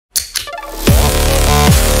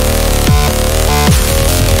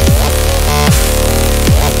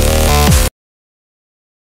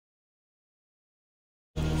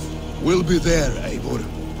We'll be there, Eivor.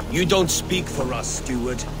 You don't speak for us,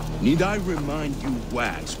 steward. Need I remind you,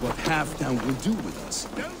 Wags, what Halftown will do with us?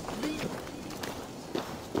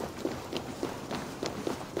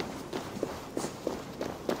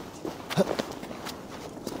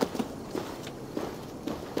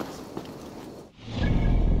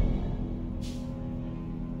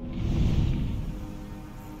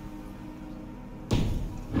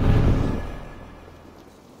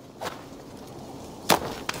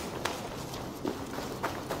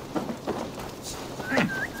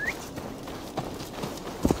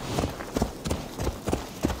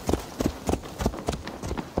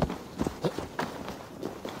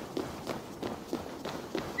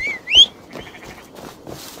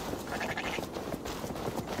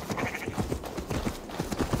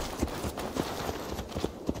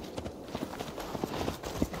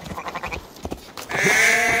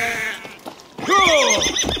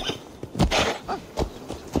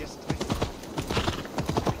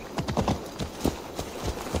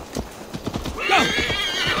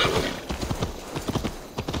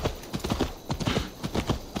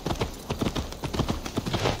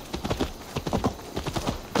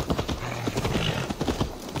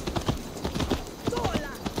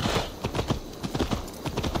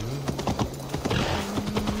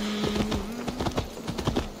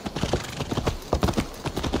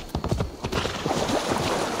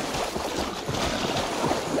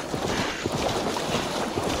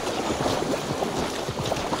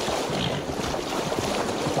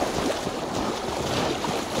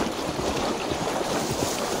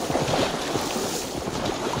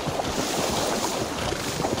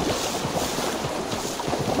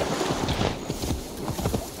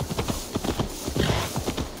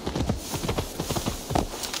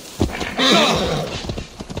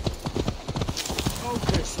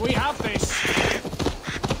 We have this!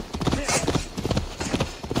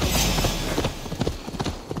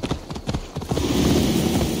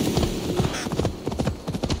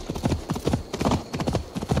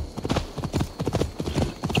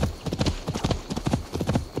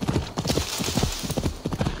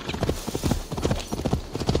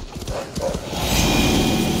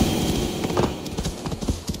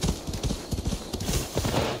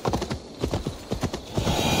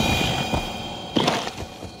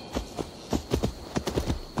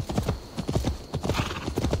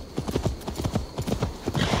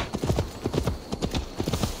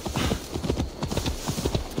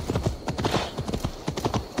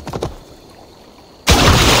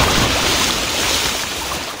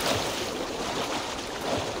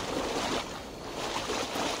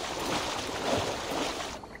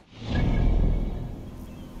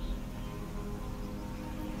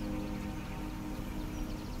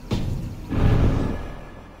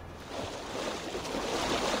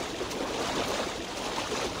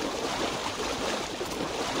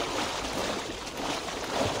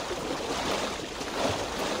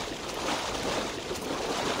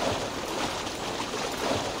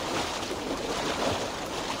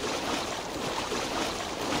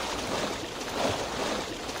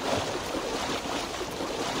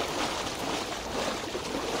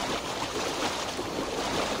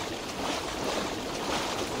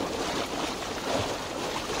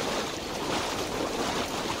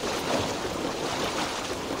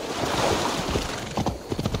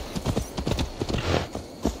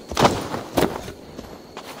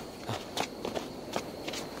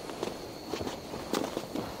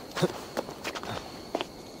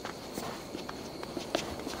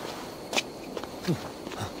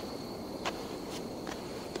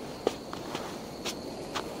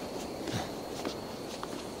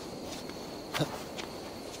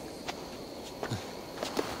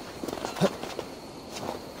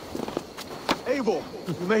 Eivor,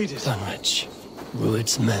 you made it. Dunwich.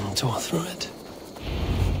 Rued's men tore through it.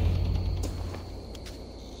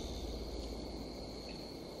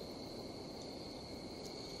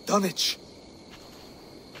 Dunwich.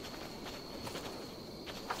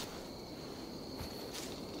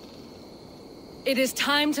 It is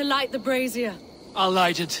time to light the brazier. I'll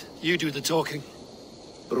light it. You do the talking.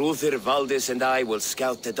 Brother Valdis and I will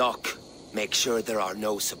scout the dock. Make sure there are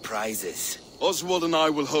no surprises. Oswald and I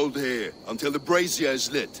will hold here until the brazier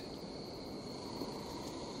is lit.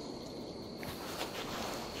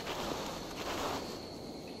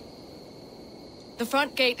 The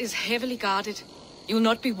front gate is heavily guarded. You'll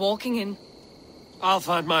not be walking in. I'll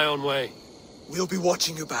find my own way. We'll be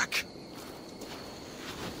watching you back.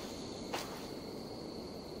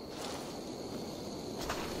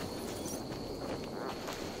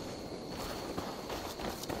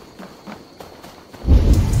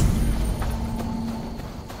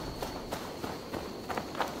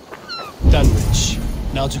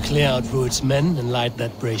 Now to clear out Rued's men and light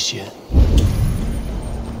that brazier.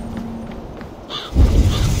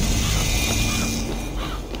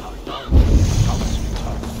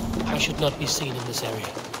 I should not be seen in this area.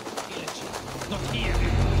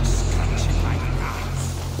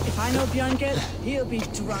 If I know Björngeld, he'll be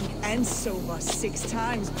drunk and sober 6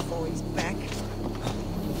 times before he's back.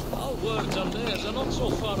 Our words and theirs are not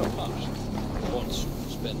so far apart. Once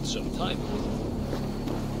you spend some time with them,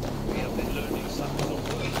 we have been learning something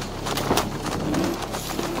of words.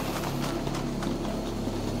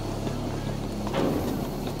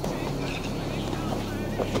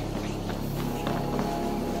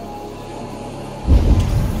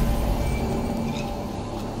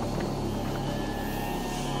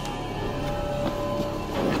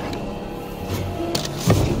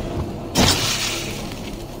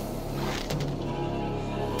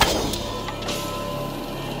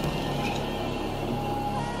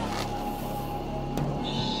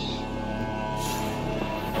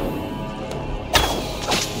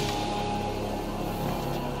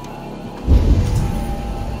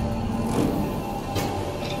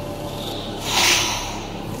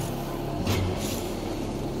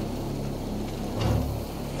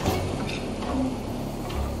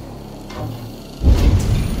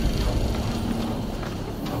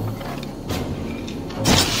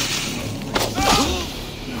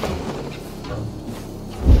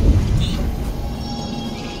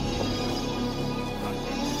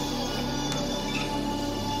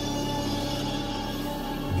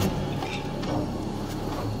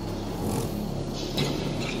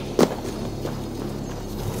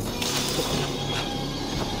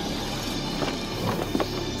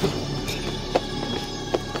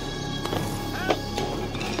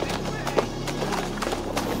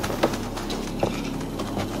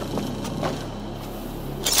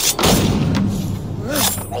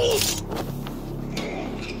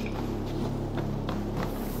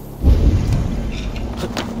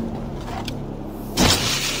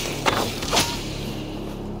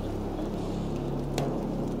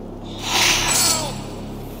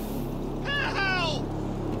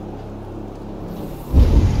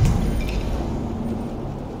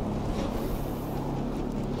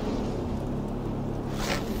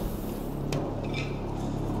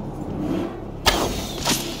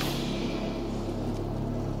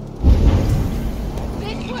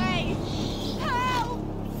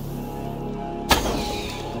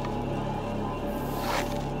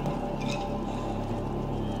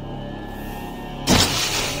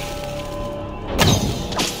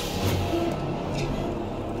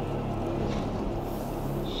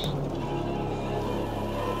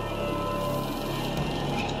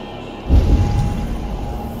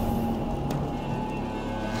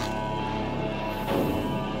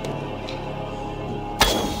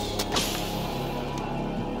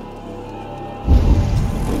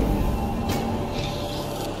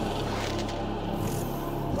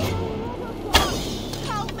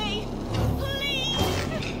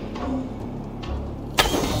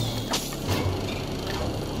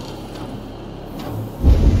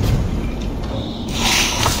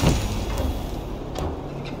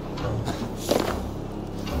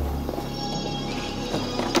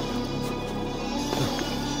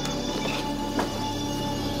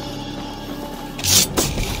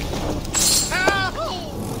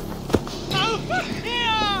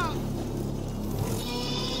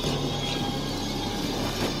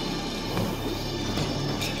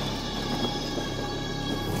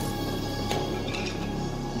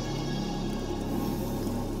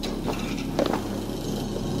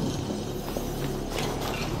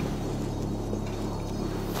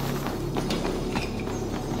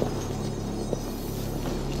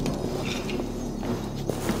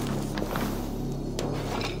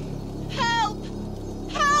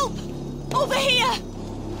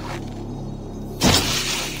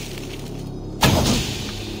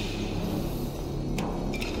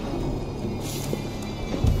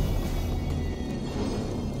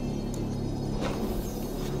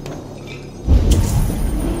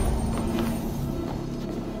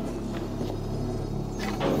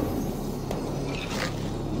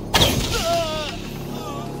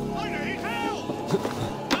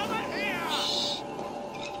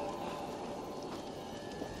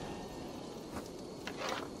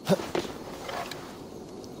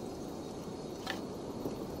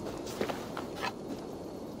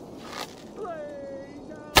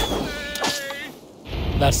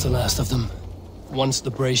 That's the last of them. Once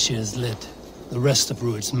the brazier is lit, the rest of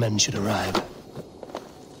Rued's men should arrive.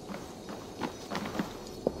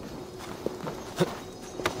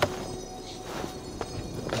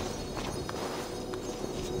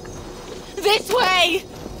 This way!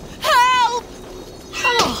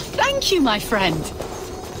 Thank you, my friend.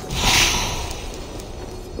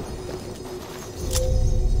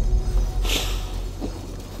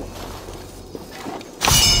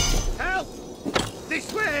 Help!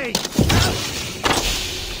 This way!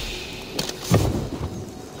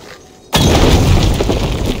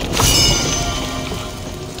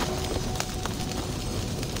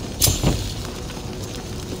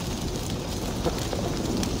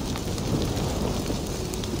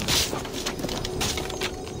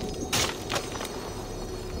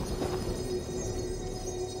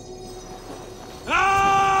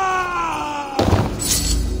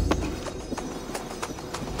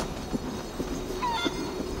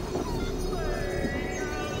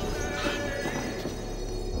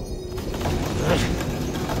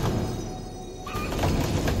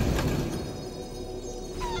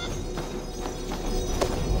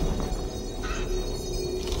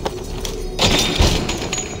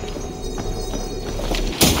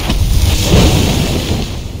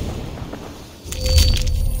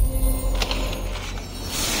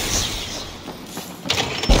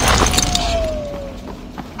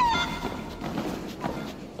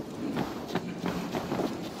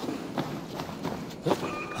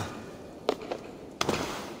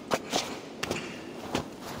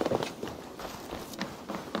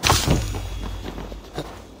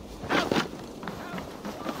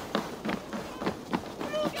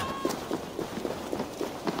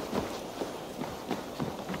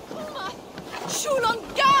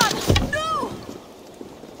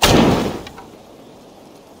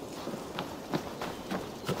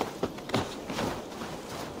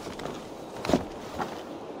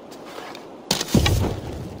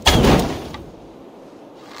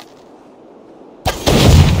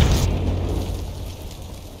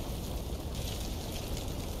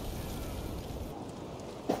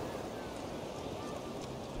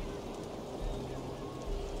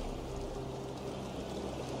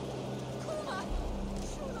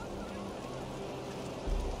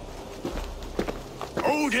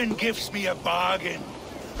 Odin gives me a bargain.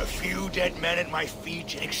 A few dead men at my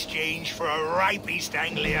feet in exchange for a ripe East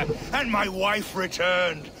Anglia, and my wife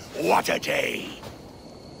returned. What a day!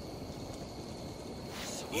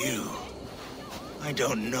 You. I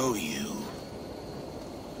don't know you.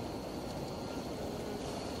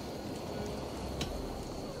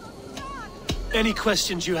 Any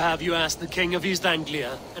questions you have, you ask the King of East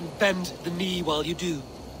Anglia, and bend the knee while you do.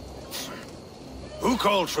 Who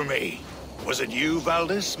called for me? Was it you,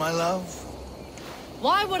 Valdis, my love?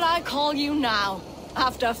 Why would I call you now,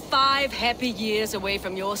 after 5 happy years away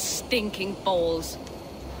from your stinking balls?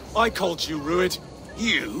 I called you, Rued.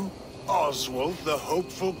 You? Oswald, the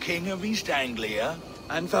hopeful king of East Anglia?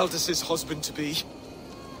 And Valdis's husband-to-be.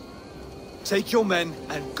 Take your men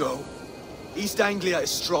and go. East Anglia is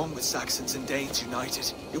strong with Saxons and Danes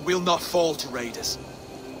united. It will not fall to raiders.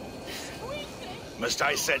 Must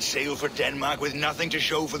I set sail for Denmark with nothing to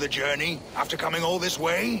show for the journey, after coming all this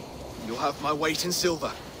way? You'll have my weight in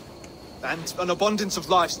silver. And an abundance of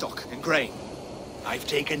livestock and grain. I've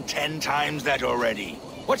taken 10 times that already.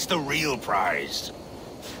 What's the real prize?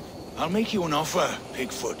 I'll make you an offer,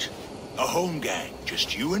 Pigfoot. A home gang,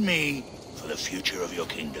 just you and me, for the future of your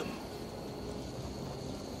kingdom.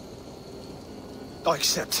 I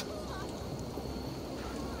accept.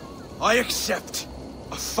 I accept.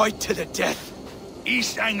 A fight to the death.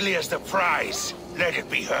 East Anglia's the prize. Let it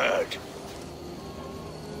be heard.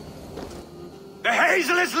 The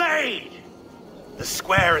hazel is laid! The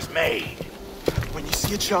square is made. When you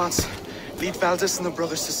see a chance, lead Valdis and the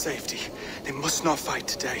brothers to safety. They must not fight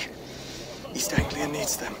today. East Anglia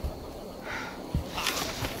needs them.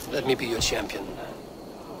 Let me be your champion.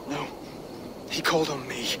 No. He called on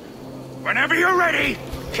me. Whenever you're ready,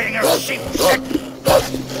 King of Sheep.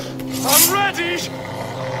 I'm ready!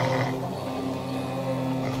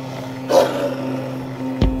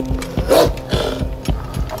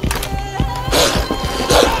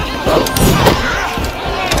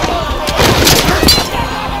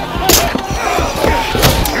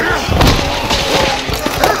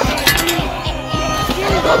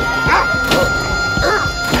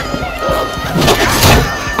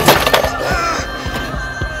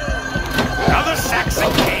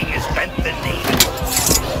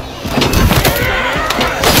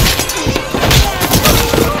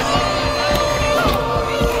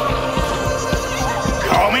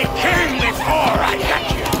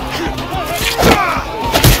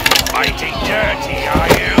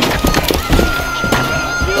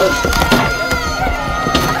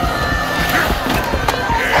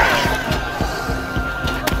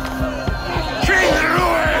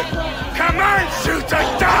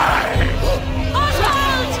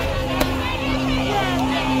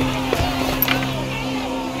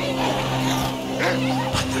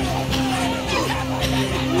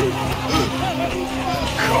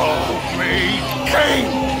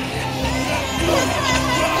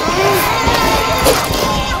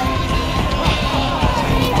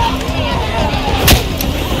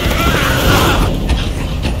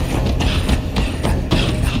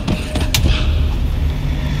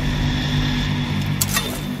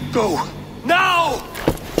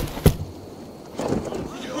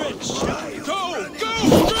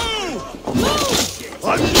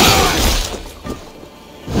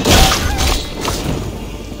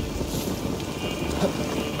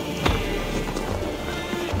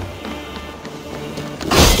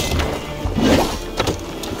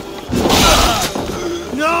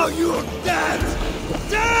 Now you're dead!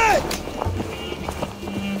 Dead!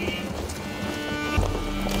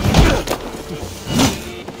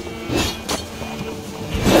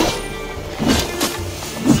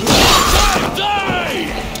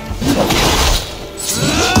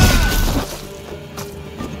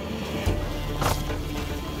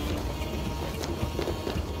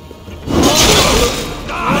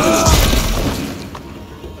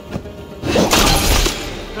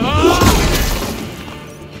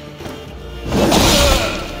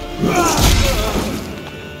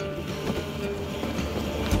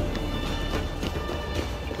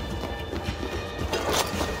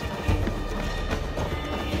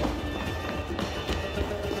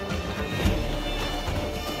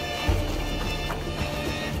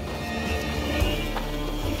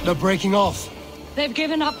 They're breaking off. They've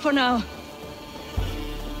given up for now.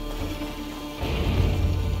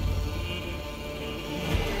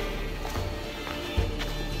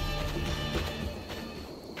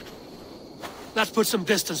 That puts some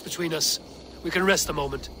distance between us. We can rest a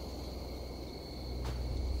moment.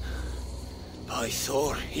 By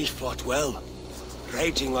Thor, he fought well.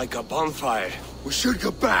 Raging like a bonfire. We should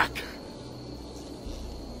go back.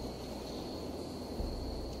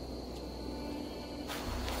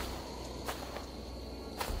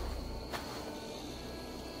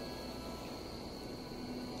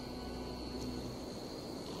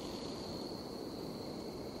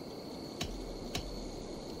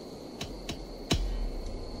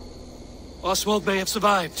 Oswald may have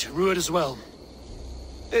survived. Ruud as well.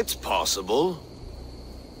 It's possible.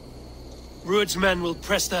 Ruud's men will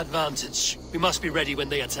press the advantage. We must be ready when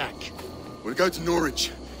they attack. We'll go to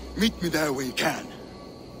Norwich. Meet me there when you can.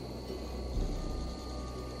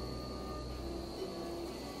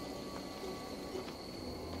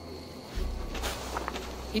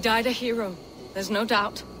 He died a hero, there's no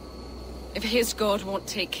doubt. If his god won't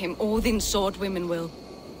take him, Odin's sword women will.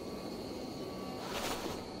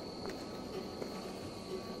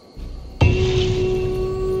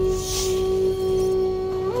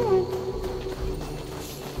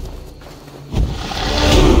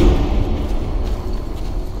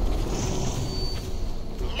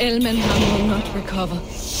 Ilmenham will not recover.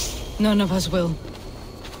 None of us will.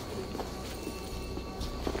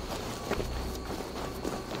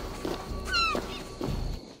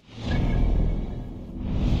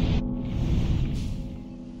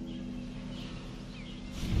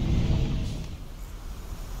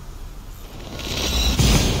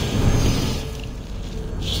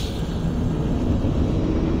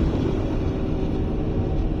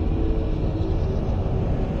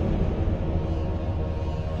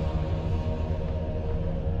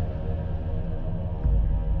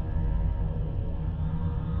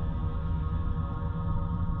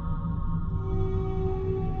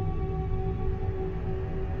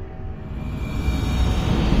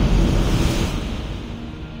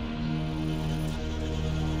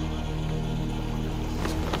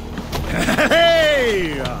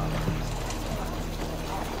 Hey!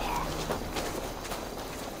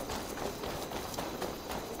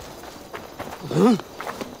 Huh?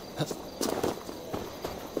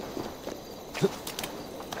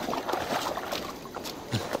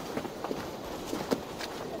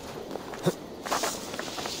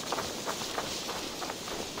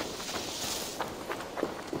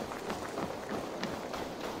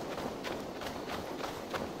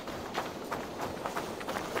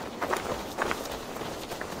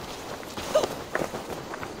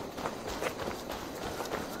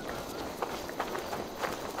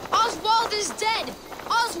 Oswald is dead!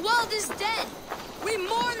 Oswald is dead! We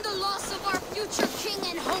mourn the loss of our future king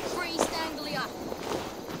and hope for East Anglia.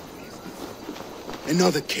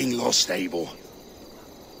 Another king lost, Abel.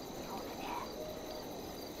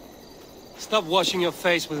 Stop washing your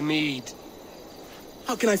face with mead.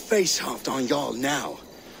 How can I face Halfdan Jarl now?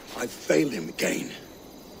 I've failed him again.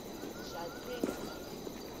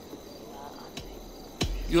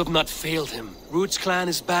 You have not failed him. Ruud's clan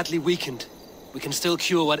is badly weakened. We can still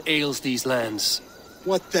cure what ails these lands.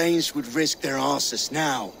 What Danes would risk their asses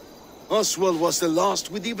now? Oswald was the last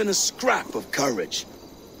with even a scrap of courage.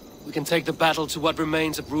 We can take the battle to what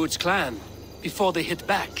remains of Ruud's clan, before they hit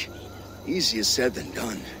back. Easier said than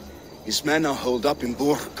done. His men are holed up in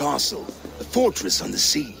Borg Castle, a fortress on the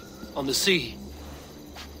sea. On the sea?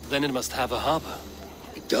 Then it must have a harbor.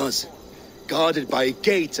 It does. Guarded by a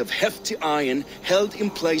gate of hefty iron, held in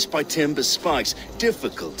place by timber spikes,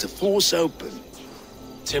 difficult to force open.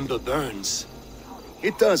 Timber burns.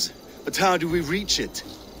 It does, but how do we reach it?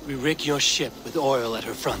 We rig your ship with oil at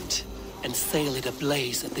her front, and sail it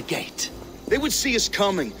ablaze at the gate. They would see us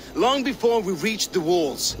coming, long before we reach the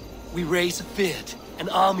walls. We raise a bid, an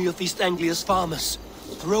army of East Anglia's farmers.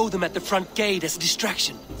 Throw them at the front gate as a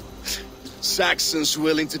distraction. Saxons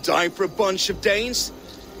willing to die for a bunch of Danes?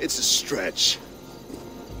 It's a stretch.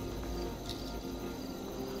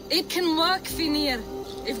 It can work, Finir.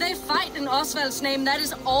 If they fight in Oswald's name, that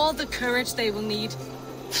is all the courage they will need.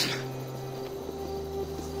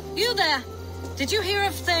 You there! Did you hear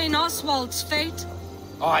of Thane Oswald's fate?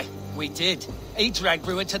 Aye, we did. He dragged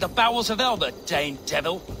Rued to the bowels of Elba, Dane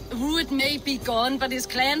devil. Rued may be gone, but his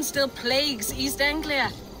clan still plagues East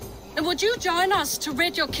Anglia. And would you join us to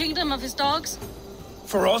rid your kingdom of his dogs?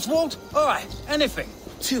 For Oswald? Aye, anything.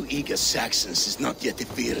 2 eager Saxons is not yet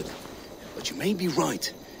defeated. But you may be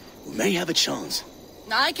right. We may have a chance.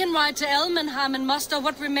 I can ride to Elmenham and muster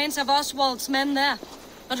what remains of Oswald's men there.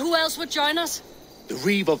 But who else would join us? The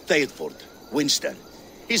Reeve of Thetford, Winston.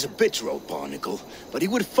 He's a bitter old barnacle, but he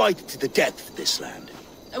would fight to the death for this land.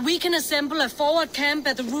 We can assemble a forward camp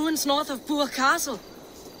at the ruins north of Bure Castle.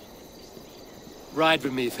 Ride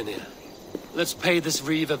with me, Finir. Let's pay this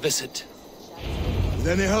Reeve a visit. With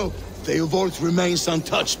any hope, Theodort remains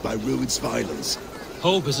untouched by Rued's violence.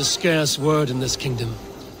 Hope is a scarce word in this kingdom.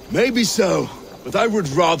 Maybe so, but I would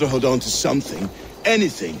rather hold on to something,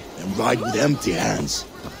 anything, than ride with empty hands.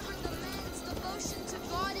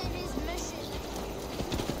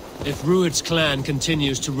 If Rued's clan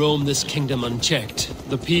continues to roam this kingdom unchecked,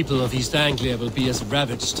 the people of East Anglia will be as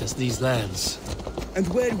ravaged as these lands. And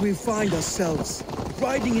where do we find ourselves?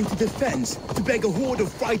 Riding into defense to beg a horde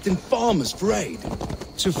of frightened farmers for aid.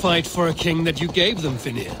 To fight for a king that you gave them,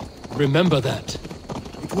 Finir. Remember that.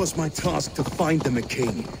 It was my task to find them a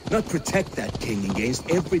king, not protect that king against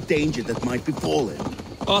every danger that might befall him.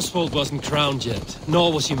 Oswald wasn't crowned yet,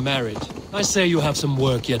 nor was he married. I say you have some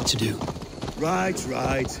work yet to do. Right.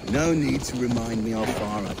 No need to remind me how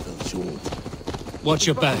far I fell short. Watch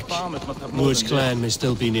your back. Rued's clan may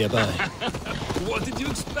still be nearby. What did you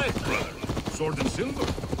expect, brother? Sword and silver?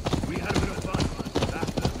 We had a bit of fun.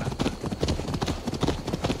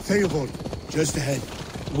 Theobald, just ahead.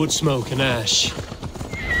 Wood smoke and ash.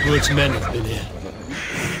 Rued's men have been here.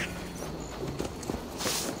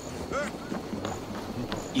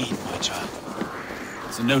 Eat, my child.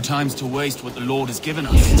 So no time's to waste what the Lord has given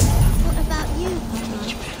us. What about you, Mama?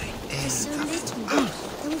 There's so little.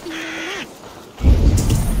 There will be none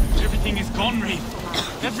left. Everything is gone, Reeve.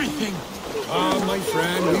 Everything. Ah, my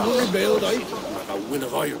friend, we will rebuild, I... A will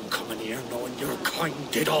of iron coming here, knowing your kind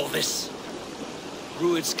did all this.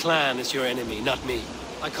 Rued's clan is your enemy, not me.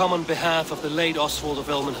 I come on behalf of the late Oswald of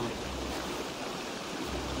Elmenham.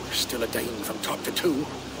 You're still a Dane from top to two.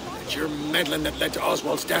 It's your meddling that led to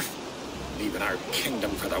Oswald's death. Leaving our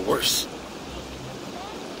kingdom for the worse.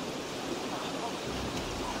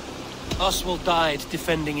 Oswald died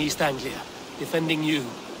defending East Anglia. Defending you.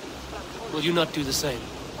 Will you not do the same?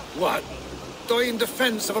 What? Die in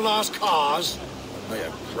defense of a lost cause? I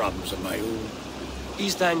have problems of my own.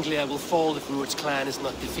 East Anglia will fall if Rued's clan is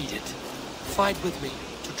not defeated. Fight with me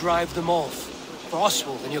to drive them off. For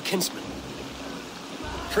Oswald and your kinsmen.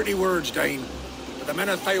 Pretty words, Dane. But the men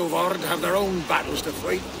of Theodord have their own battles to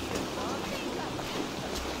fight.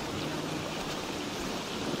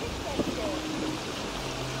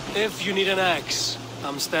 If you need an axe,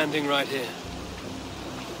 I'm standing right here.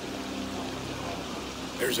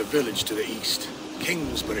 There's a village to the east,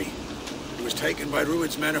 Kingsbury. It was taken by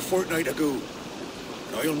Rued's men a fortnight ago.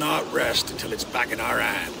 And I'll not rest until it's back in our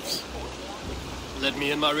hands. Let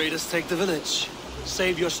me and my raiders take the village.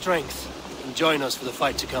 Save your strength, and join us for the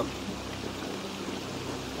fight to come.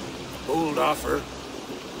 Bold offer.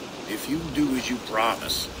 If you do as you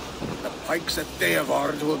promise, the pikes at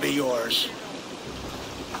Theodord will be yours.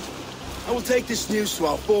 I will take this news to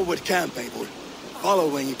our forward camp, Eivor. Follow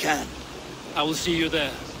when you can. I will see you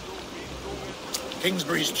there.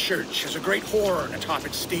 Kingsbury's church has a great horn atop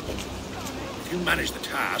its steeple. If you manage the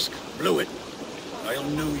task, blow it, I'll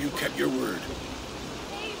know you kept your word.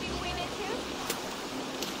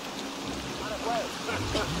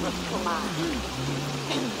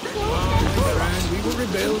 Friend, we will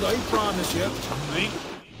rebuild, I promise you. Right?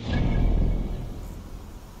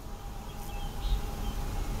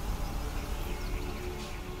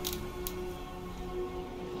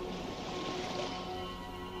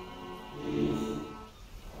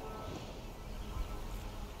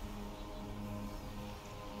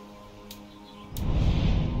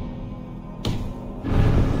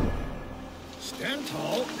 Stand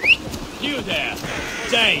tall. You there,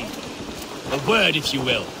 Dane. A word, if you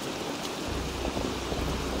will.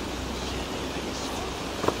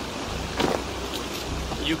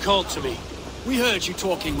 You called to me. We heard you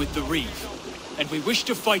talking with the Reeve, and we wish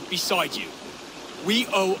to fight beside you. We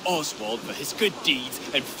owe Oswald for his good deeds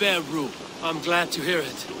and fair rule. I'm glad to hear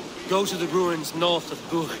it. Go to the ruins north of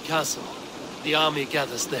Buch Castle. The army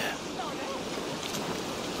gathers there.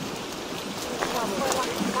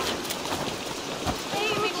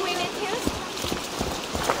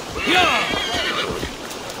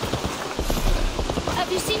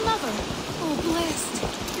 Have you seen Mother? Oh,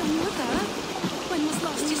 blessed. Your mother? When was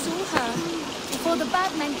last you saw her? Before the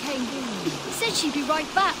bad men came. Said she'd be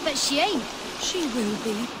right back, but she ain't. She will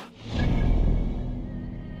be.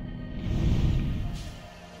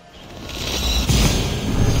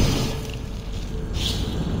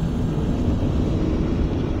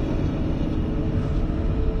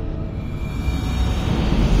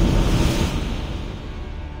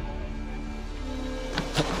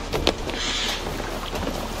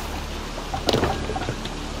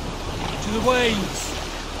 To the waves!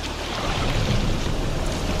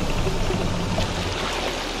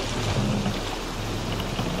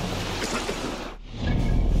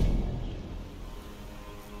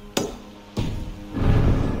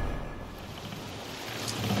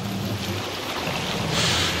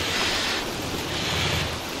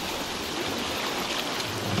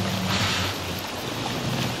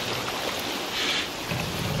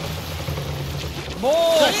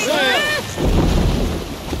 More sail!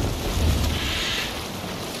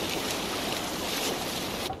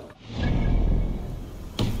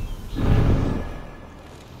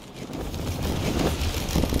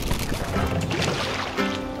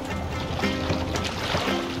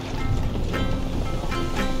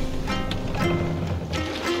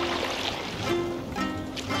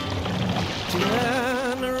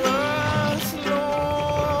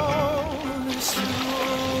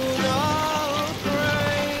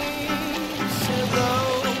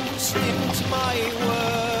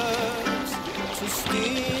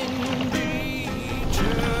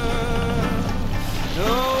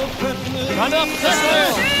 Run up the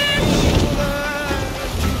stairs!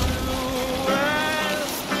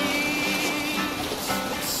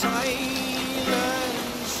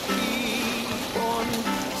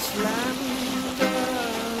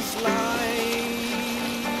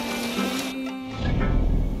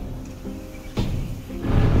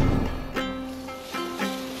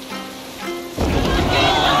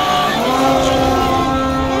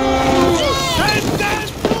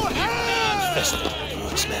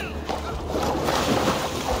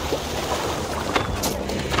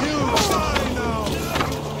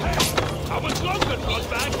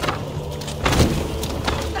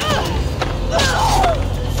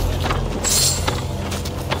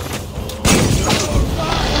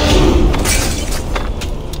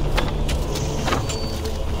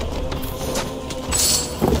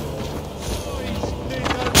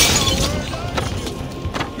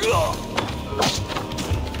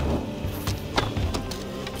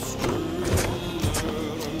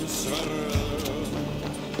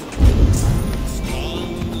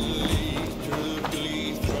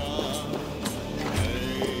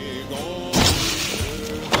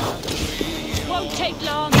 Won't take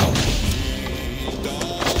long.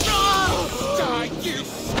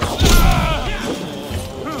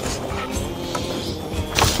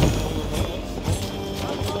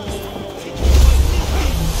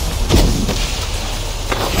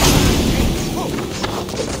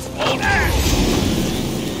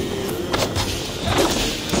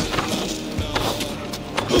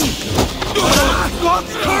 God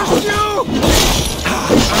curse you!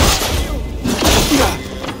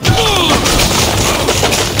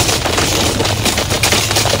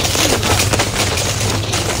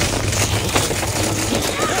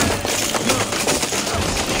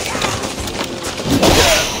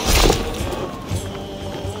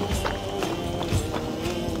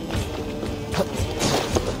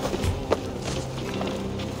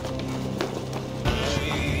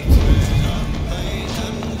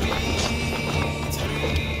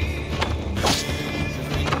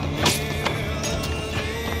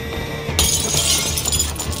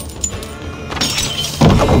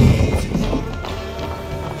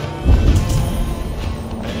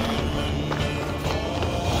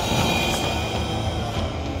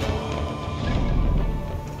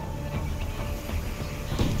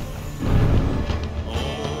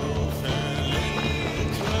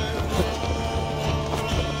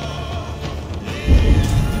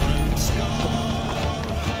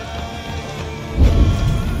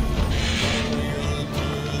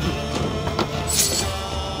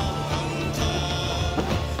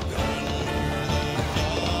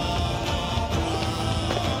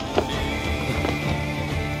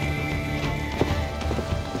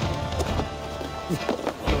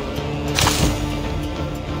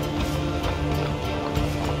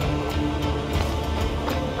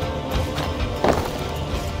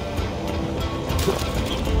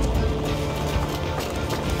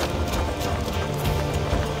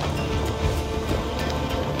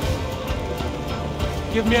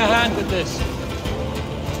 Give me a hand with this.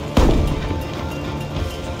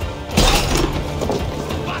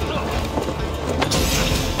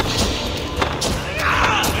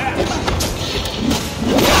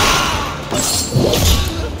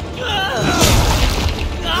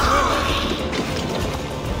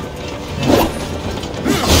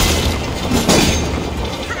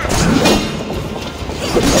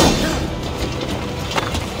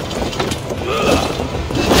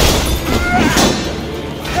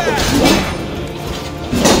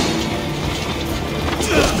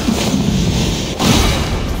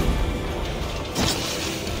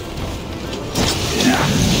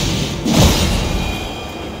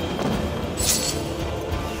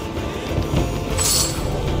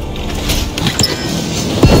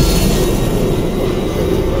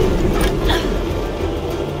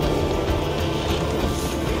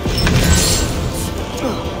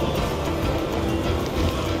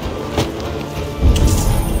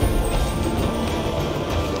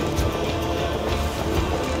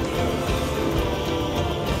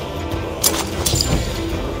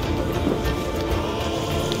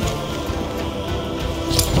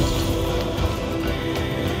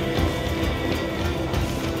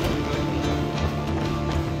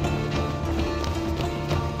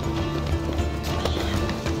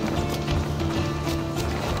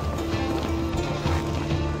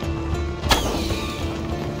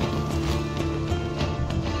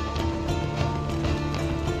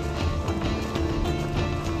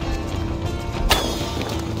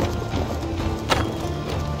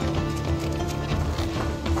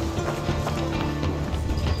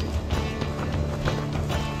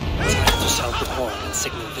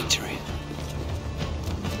 Signal victory.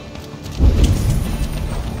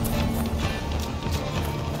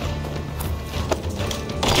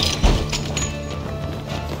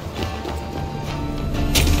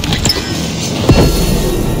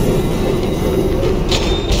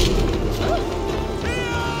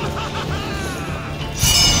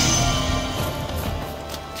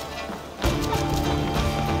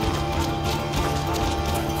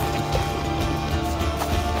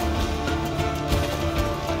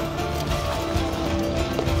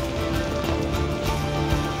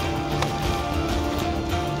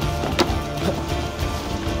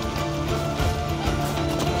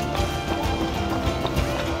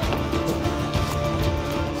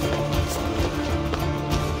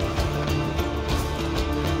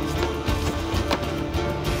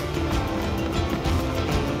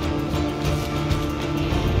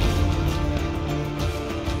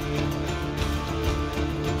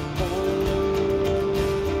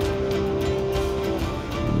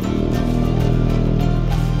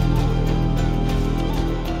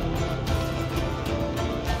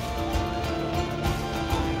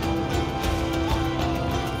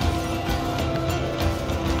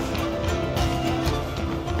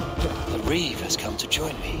 Reeve has come to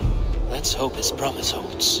join me. Let's hope his promise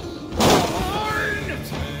holds.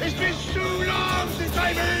 It's been too long since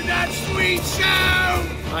I've heard that sweet sound!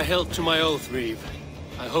 I held to my oath, Reeve.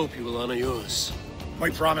 I hope you will honor yours. My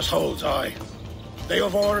promise holds, aye. They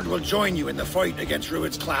of Ord will join you in the fight against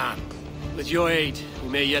Rued's clan. With your aid, we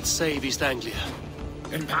may yet save East Anglia.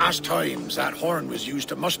 In past times, that horn was used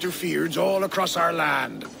to muster fyrds all across our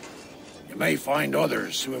land. You may find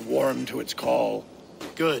others who have warmed to its call.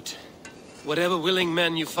 Good. Whatever willing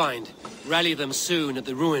men you find, rally them soon at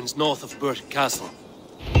the ruins north of Burt Castle.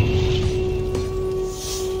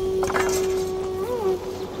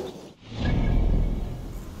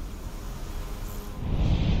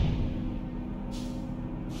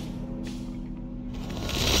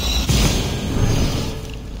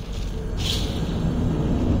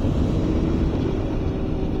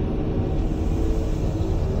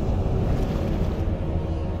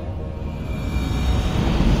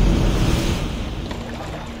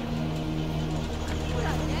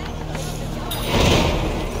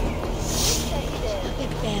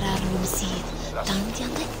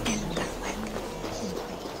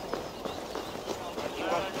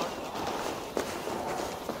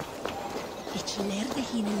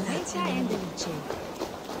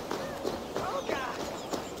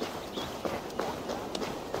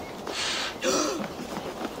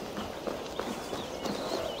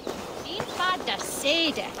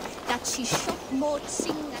 that she shot more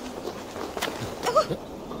sing and...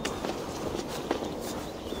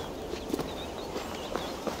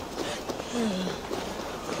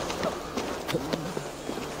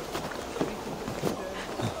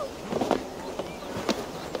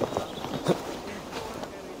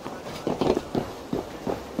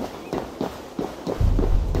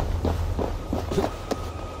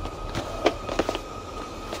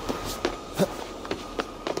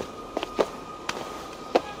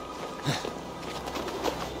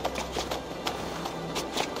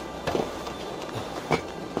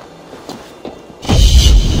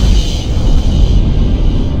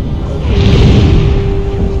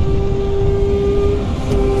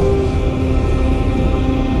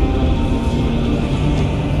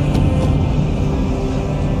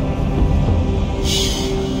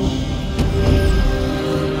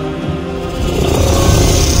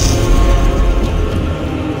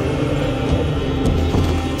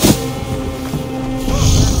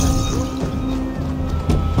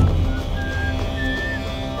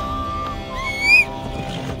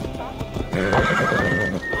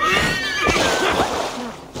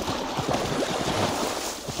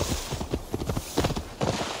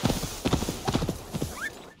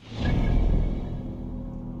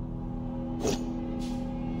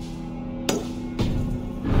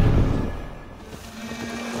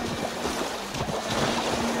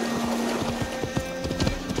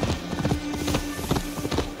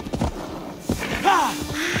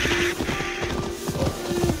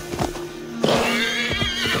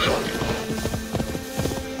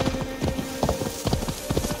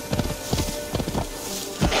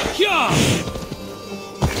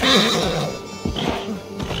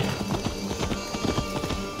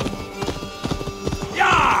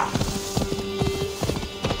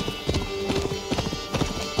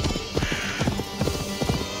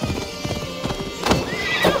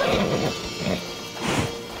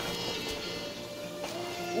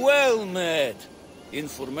 Well met.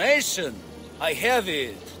 Information. I have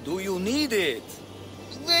it. Do you need it?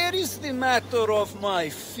 There is the matter of my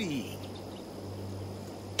fee.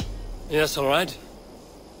 Yes, all right.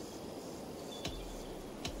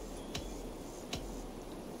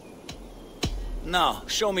 Now,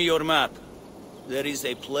 show me your map. There is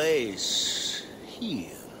a place here.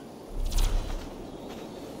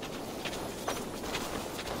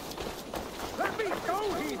 Let me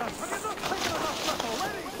go, heathen! Have you not taken enough breath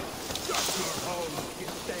already? Shut your hole, you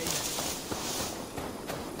stain!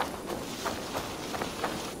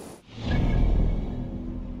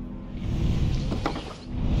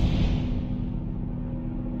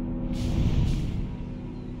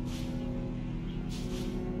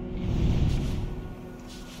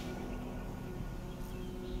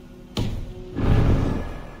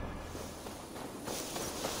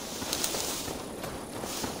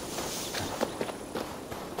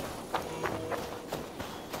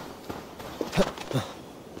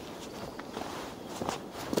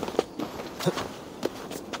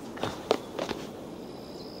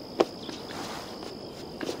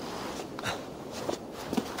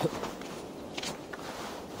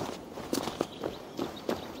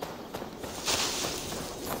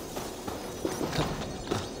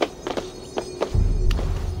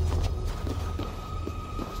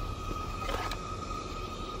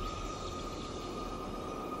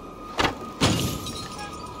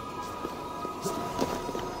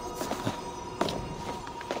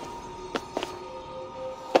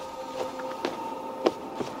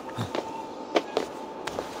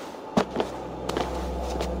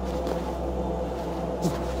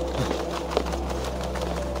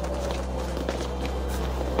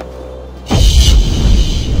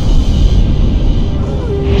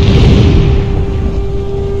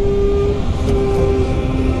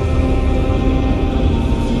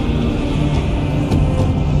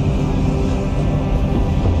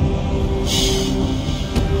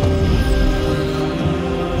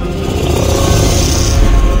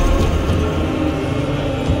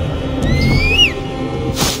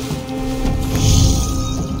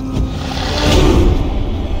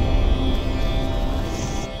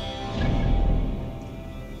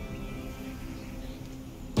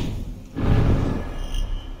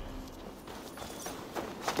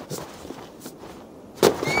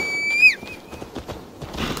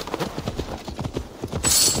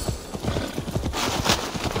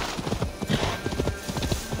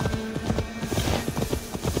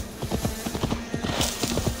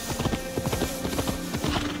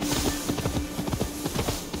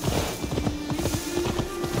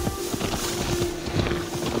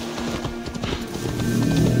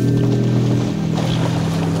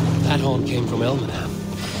 Came from Elmenham.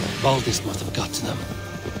 Valdis must have got to them.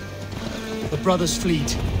 The brothers'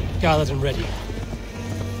 fleet, gathered and ready.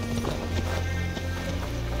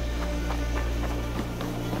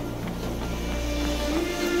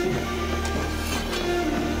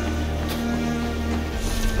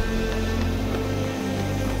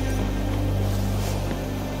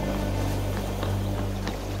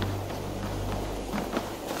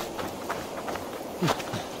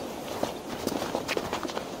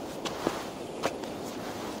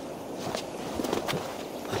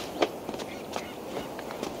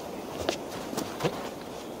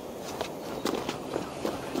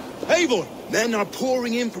 Eivor! Men are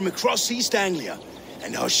pouring in from across East Anglia,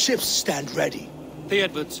 and our ships stand ready. The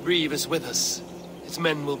Edward's Reeve is with us. His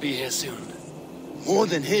men will be here soon. More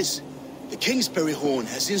than his. The Kingsbury Horn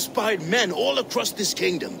has inspired men all across this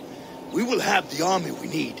kingdom. We will have the army we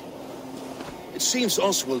need. It seems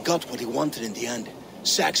Oswald got what he wanted in the end.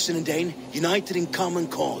 Saxon and Dane united in common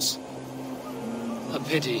cause. A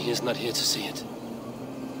pity he is not here to see it.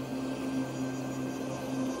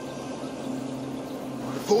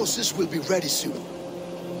 The forces will be ready soon.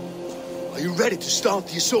 Are you ready to start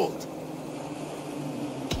the assault?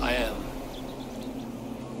 I am.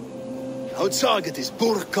 Our target is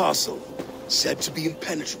Burg Castle, said to be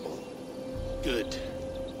impenetrable. Good.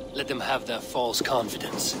 Let them have their false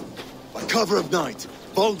confidence. By cover of night,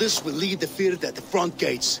 Baldus will lead the field at the front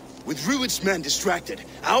gates. With Rued's men distracted,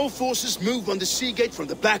 our forces move on the sea gate from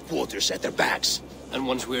the backwaters at their backs. And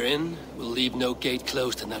once we're in, we'll leave no gate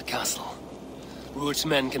closed in that castle. Rued's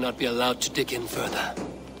men cannot be allowed to dig in further.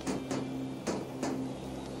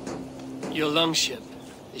 Your longship,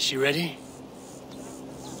 is she ready?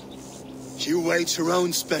 She awaits her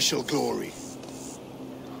own special glory.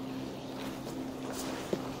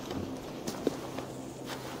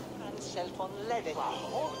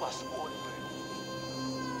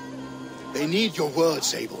 They need your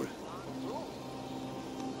words, Eivor.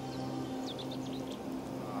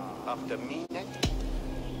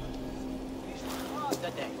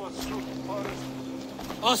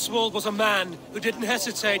 Oswald was a man who didn't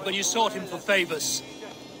hesitate when you sought him for favors.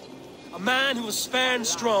 A man who was fair and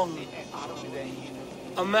strong.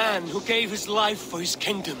 A man who gave his life for his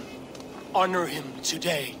kingdom. Honor him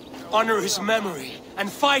today. Honor his memory. And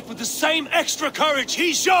fight with the same extra courage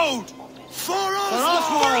he showed! For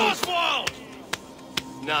Oswald!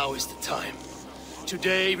 Now is the time.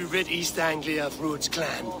 Today we rid East Anglia of Rued's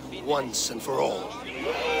clan, once and for all.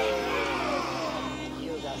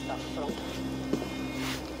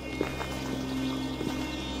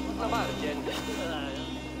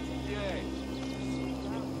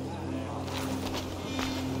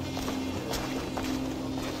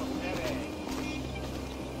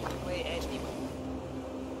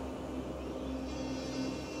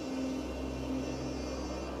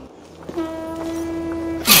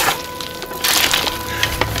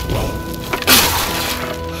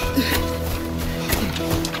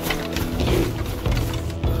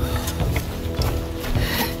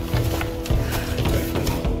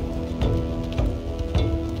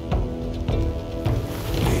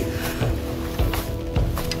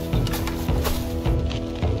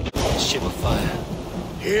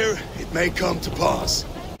 Here, it may come to pass.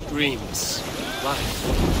 Dreams,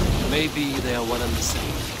 life, maybe they are one and the same.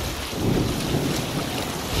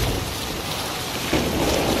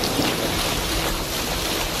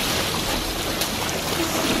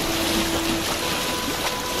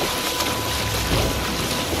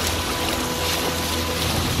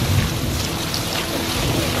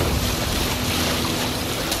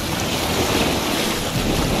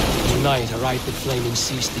 Tonight I ride the flaming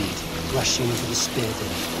sea steed, rushing to the spear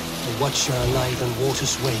den. A watcher alive on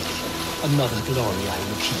water's wake, another glory I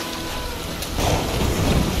will keep.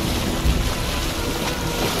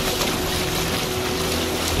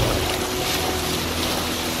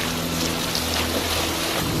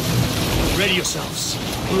 Ready yourselves.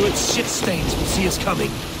 Rued's shit stains will see us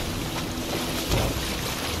coming.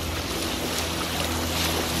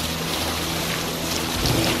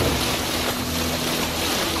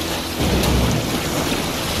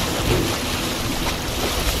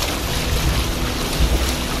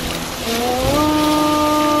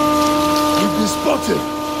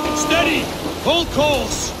 Steady! Hold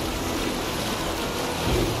course!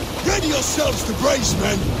 Ready yourselves to brace,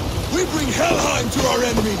 men! We bring Helheim to our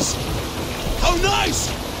enemies! How nice!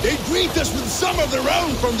 They greet us with some of their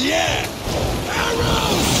own from the air!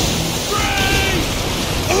 Arrows! Brace!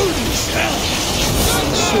 Odin's hell!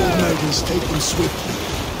 Sword maidens take them swiftly.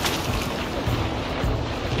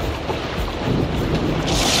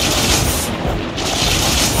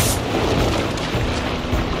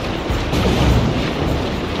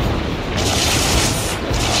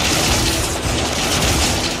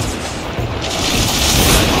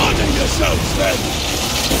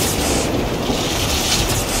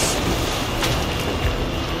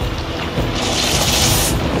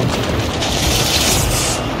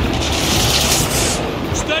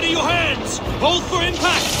 Steady your hands! Hold for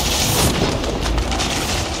impact!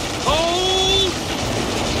 Hold!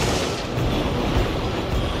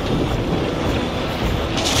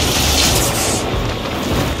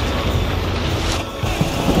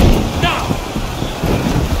 Now!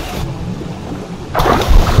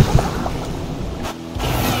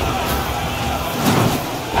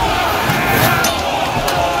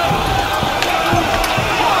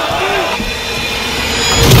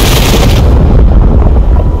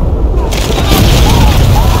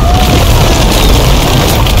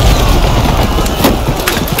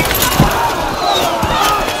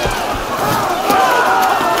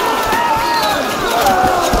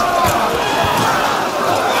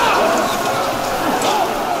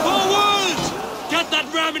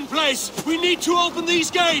 Guys, we need to open these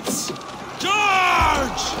gates!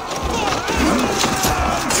 Charge!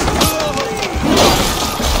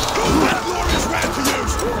 That glorious rat to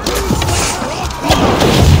use!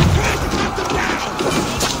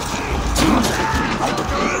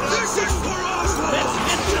 This is for us! Let's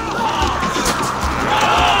hit them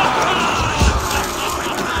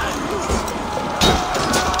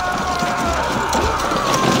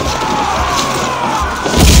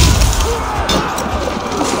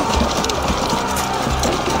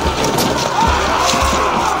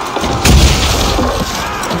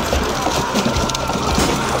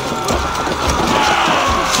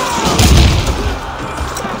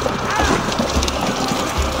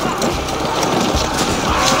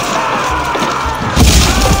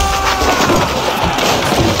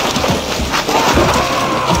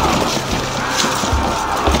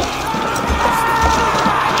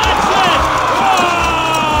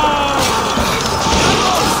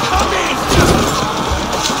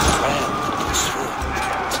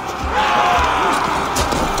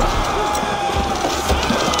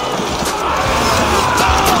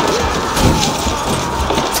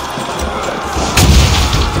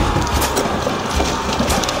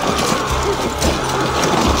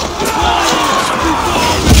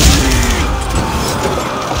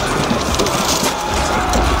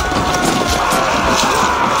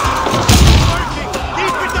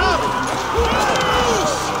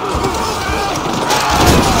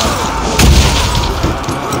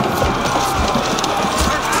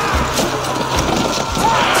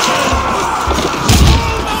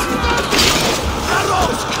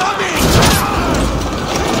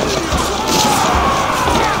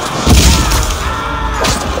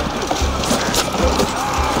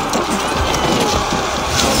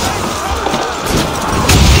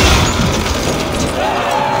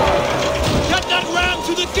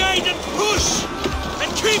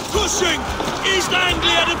East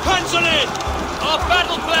Anglia depends on it! Our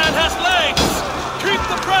battle plan has legs! Keep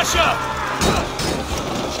the pressure!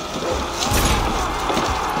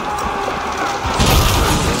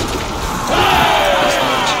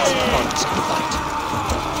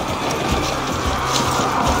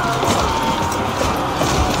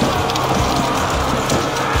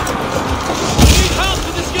 Need help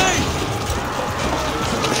to this game!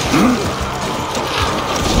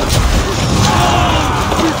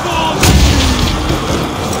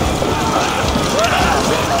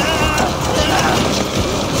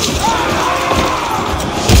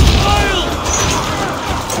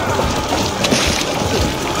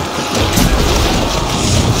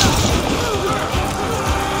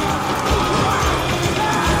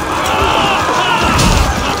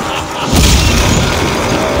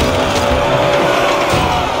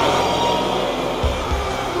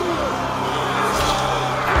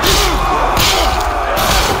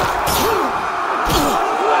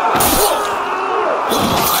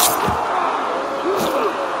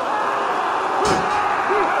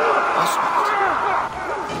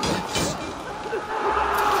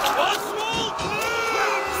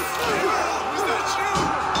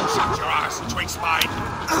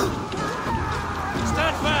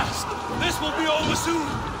 Stand fast! This will be over soon!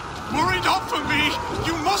 Worried up for me!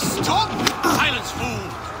 You must stop! Silence, fool!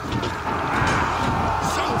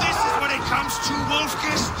 So this is what it comes to,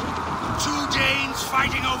 Wolfkist? Two Danes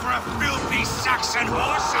fighting over a filthy Saxon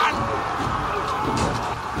horse, son?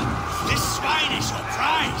 This swine is your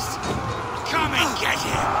prize! Come and get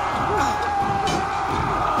him!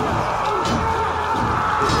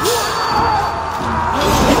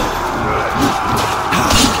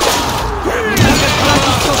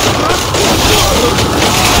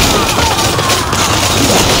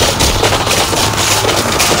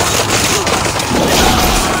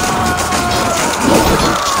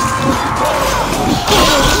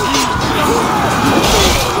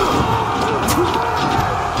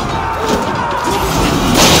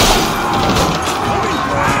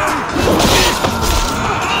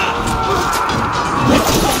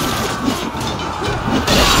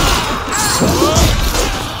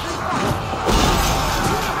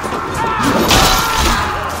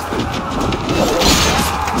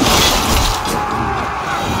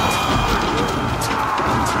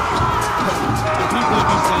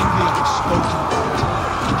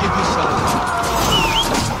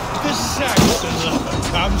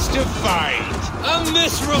 Comes to fight. A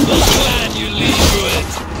miserable plan you lead to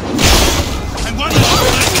it. And one more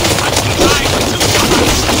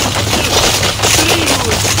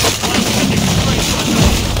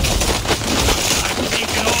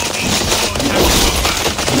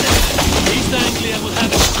East Anglia will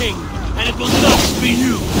have its king, and it will not be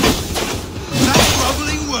you. that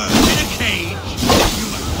groveling worm in a cage. You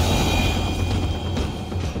must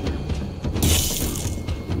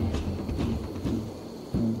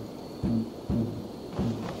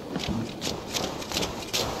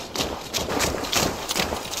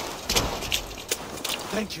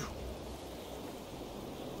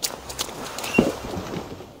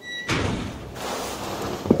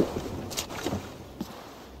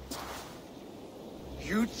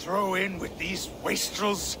go in with these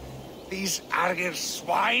wastrels? These Argir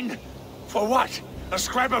swine? For what? A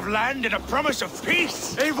scrap of land and a promise of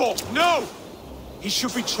peace? Eivor, no! He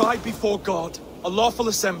should be tried before God. A lawful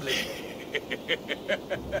assembly.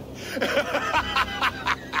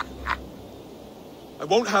 I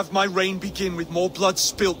won't have my reign begin with more blood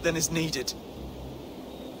spilt than is needed.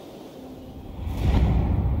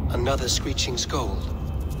 Another screeching scold.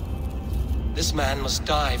 This man must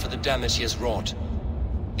die for the damage he has wrought.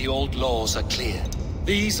 The old laws are clear.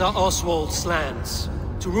 These are Oswald's lands,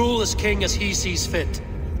 to rule as king as he sees fit.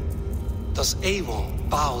 Does Eivor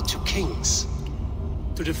bow to kings?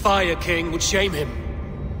 To defy a king would shame him.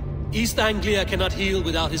 East Anglia cannot heal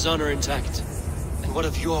without his honor intact. And what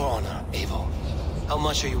of your honor, Eivor? How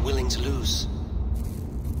much are you willing to lose?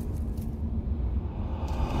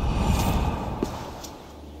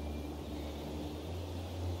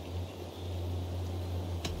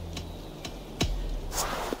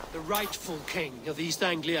 The rightful king of East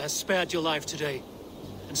Anglia has spared your life today,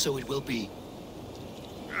 and so it will be.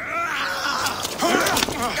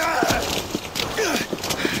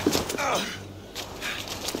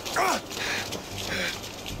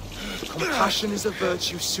 Compassion is a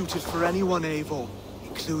virtue suited for anyone, Eivor,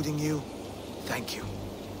 including you. Thank you.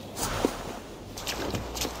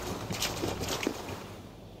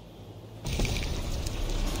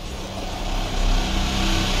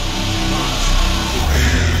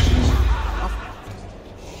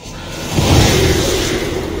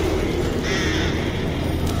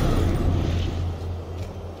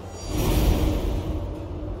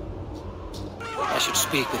 I should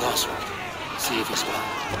speak with Oswald. See if he's well.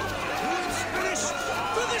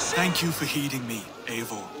 Thank you for heeding me,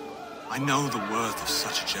 Eivor. I know the worth of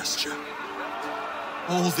such a gesture.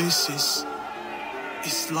 All this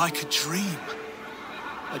is like a dream.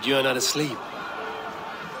 But you're not asleep.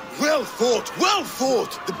 Well fought,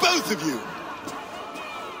 the both of you!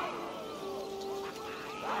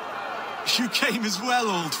 You came as well,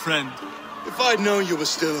 old friend. If I'd known you were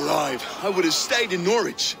still alive, I would have stayed in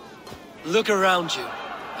Norwich. Look around you.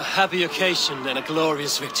 A happy occasion and a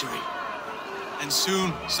glorious victory. And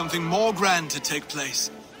soon, something more grand to take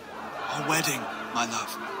place. Our wedding, my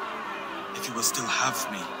love. If you will still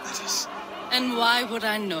have me, that is. And why would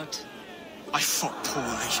I not? I fought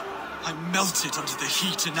poorly. I melted under the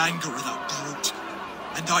heat and anger of that brute.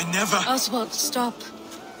 And I never... Oswald, stop.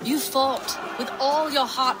 You fought with all your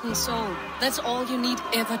heart and soul. That's all you need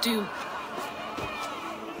ever do.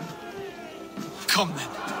 Come then.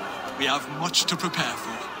 We have much to prepare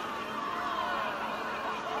for.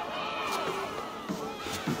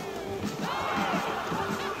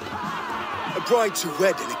 A bride to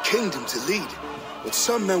wed and a kingdom to lead. What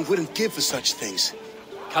some men wouldn't give for such things.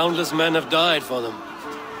 Countless men have died for them.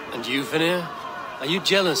 And you, Vanir? Are you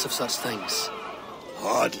jealous of such things?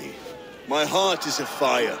 Hardly. My heart is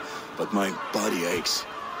afire, but my body aches.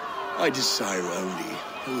 I desire only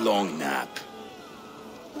a long nap.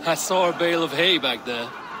 I saw a bale of hay back there.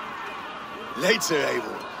 Later,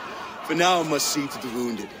 Eivor. For now, I must see to the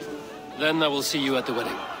wounded. Then I will see you at the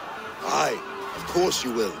wedding. Aye, of course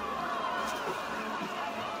you will.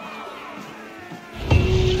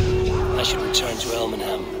 I should return to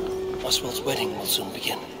Elmenham. Oswald's wedding will soon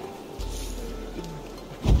begin.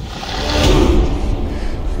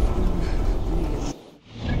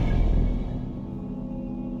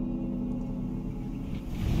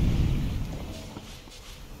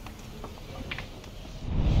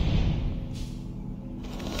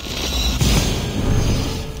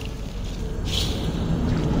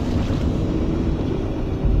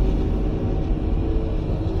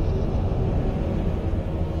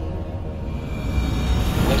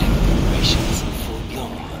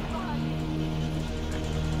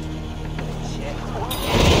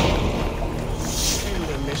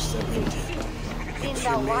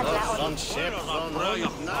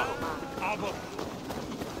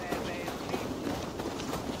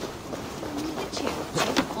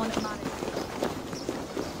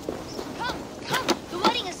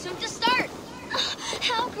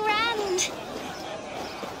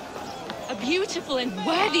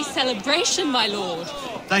 Celebration, my lord.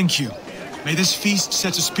 Thank you. May this feast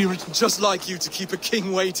set a spirit just like you to keep a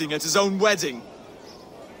king waiting at his own wedding.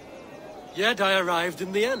 Yet I arrived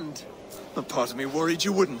in the end. A part of me worried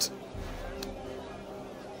you wouldn't.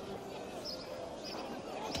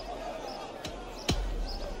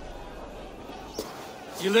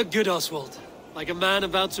 You look good, Oswald. Like a man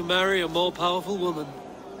about to marry a more powerful woman.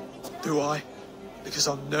 Do I? Because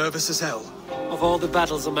I'm nervous as hell. Of all the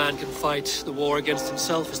battles a man can fight, the war against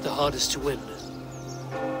himself is the hardest to win.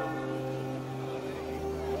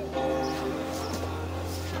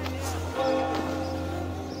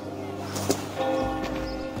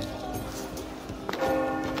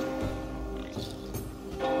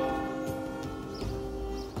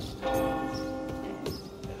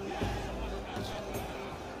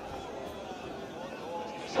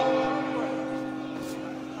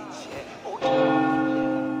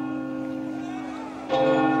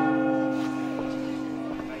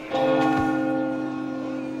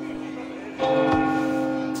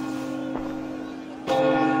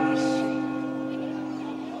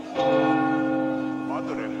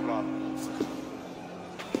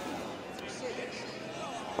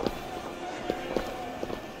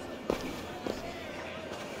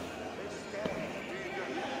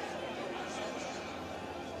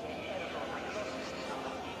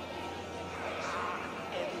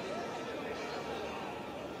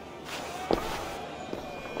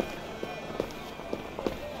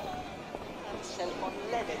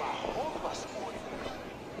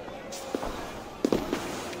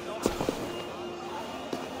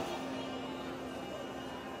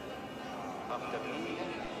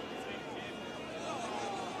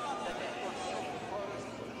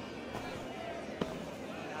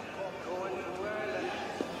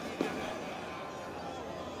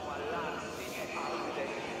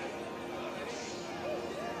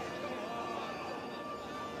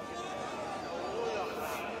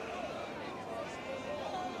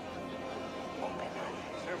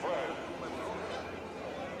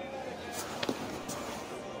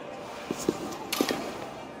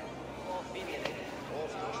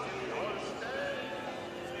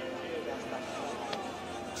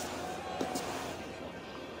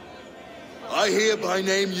 I hereby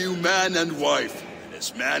name you man and wife. And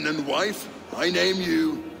as man and wife, I name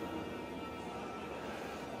you...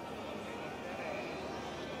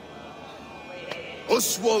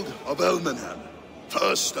 Oswald of Elmenham,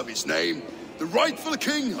 first of his name, the rightful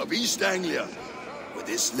king of East Anglia, with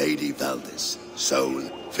this Lady Valdis, soul,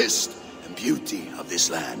 fist, and beauty of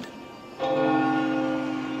this land.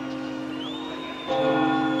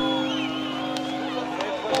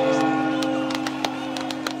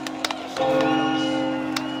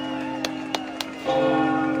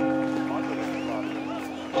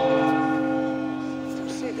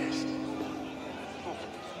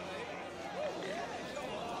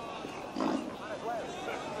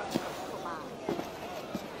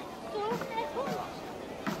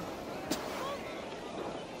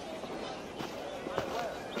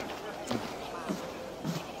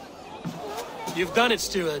 You've done it,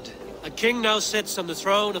 steward. A king now sits on the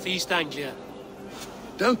throne of East Anglia.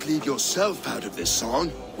 Don't leave yourself out of this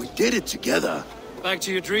song. We did it together. Back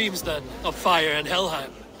to your dreams, then, of fire and Helheim.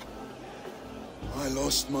 I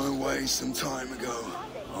lost my way some time ago.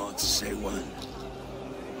 Hard to say when.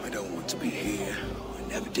 I don't want to be here. I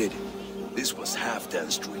never did. This was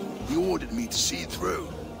Halfdan's dream. He ordered me to see it through.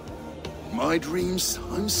 In my dreams,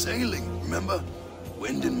 I'm sailing, remember?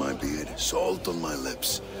 Wind in my beard, salt on my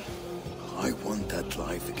lips. I want that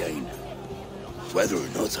life again. Whether or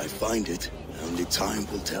not I find it, only time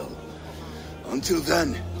will tell. Until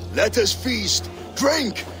then, let us feast,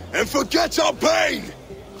 drink, and forget our pain!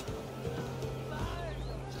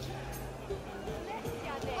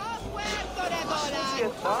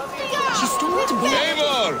 She's starting to bleed.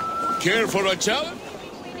 Eivor! Care for a challenge?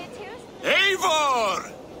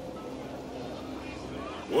 Eivor!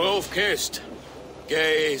 Wolf-kissed,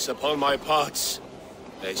 gaze upon my pots.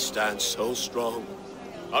 They stand so strong.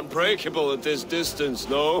 Unbreakable at this distance,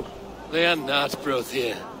 no? They are not,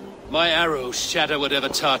 Brothier. My arrows shatter whatever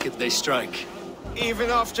target they strike.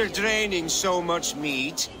 Even after draining so much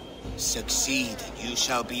meat, succeed and you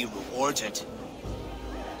shall be rewarded.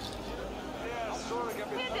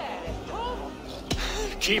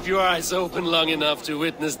 Keep your eyes open long enough to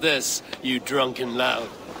witness this, you drunken lout.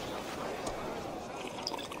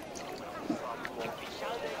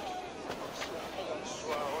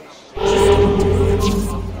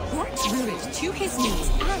 To his knees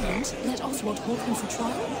and let Oswald hold him for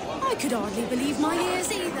trial? I could hardly believe my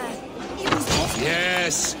ears either. It was Oswald.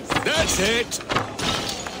 Yes, that's it!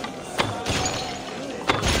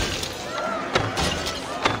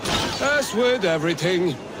 As with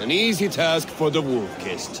everything, an easy task for the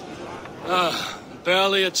wolf-kissed.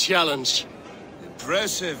 Barely a challenge.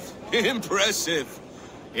 Impressive, impressive.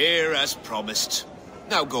 Here as promised.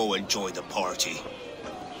 Now go enjoy the party.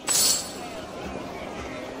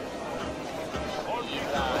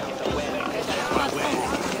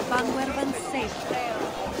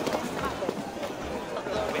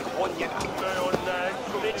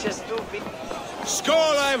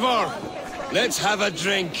 Skål, Eivor! Let's have a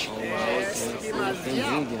drink.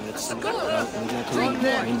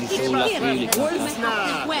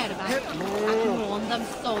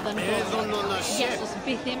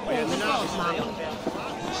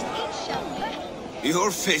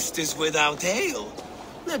 Your fist is without ale.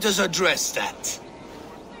 Let us address that.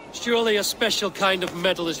 Surely a special kind of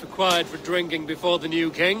metal is required for drinking before the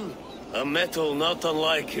new king? A metal not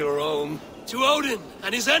unlike your own. To Odin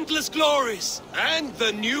and his endless glories! And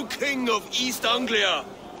the new king of East Anglia.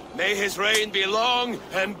 May his reign be long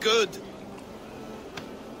and good.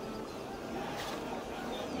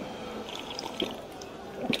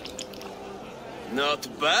 Not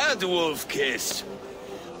bad, Wolf-kissed.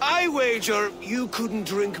 I wager you couldn't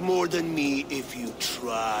drink more than me if you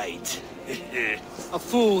tried. A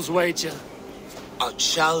fool's wager. A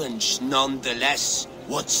challenge nonetheless.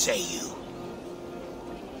 What say you?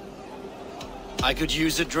 I could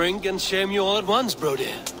use a drink and shame you all at once,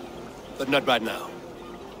 Brody. But not right now.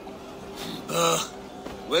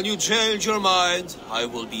 When you change your mind, I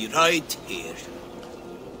will be right here.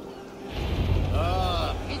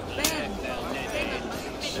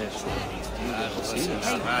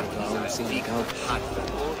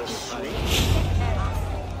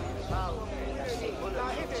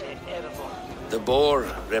 The boar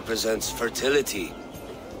represents fertility.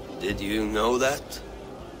 Did you know that?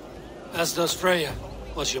 As does Freya.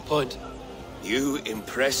 What's your point? You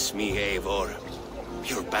impress me, Eivor.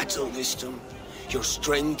 Your battle wisdom, your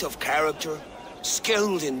strength of character,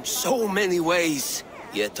 skilled in so many ways.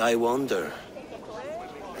 Yet I wonder,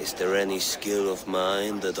 is there any skill of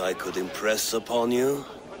mine that I could impress upon you?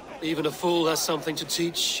 Even a fool has something to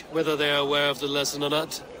teach, whether they are aware of the lesson or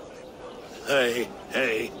not. Hey.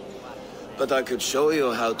 But I could show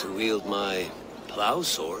you how to wield my plow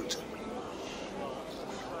sword.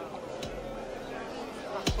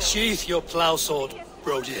 Sheath your plow sword,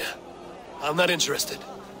 bro dear. I'm not interested.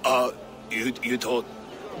 You thought...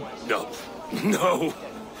 No. No.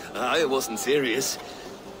 I wasn't serious.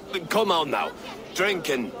 Come on now. Drink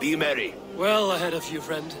and be merry. Well ahead of you,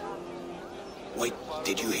 friend. Wait,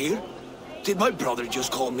 did you hear? Did my brother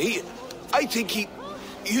just call me? I think he...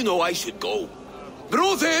 You know I should go.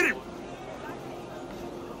 Brother!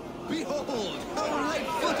 Behold, how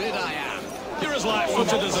light-footed I am! You're as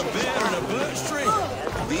light-footed as a bear in a birch tree!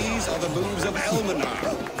 These are the moves of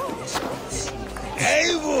Elmenar.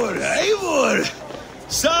 Eivor!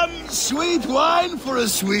 Some sweet wine for a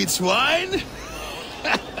sweet swine?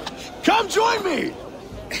 Come join me!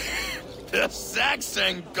 The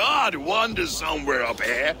Saxon god wanders somewhere up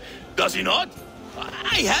here, does he not?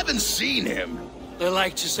 I haven't seen him. They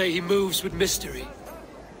like to say he moves with mystery.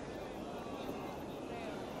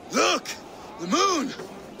 Look! The moon!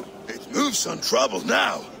 It moves untroubled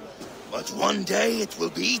now. But one day it will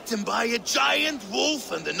be eaten by a giant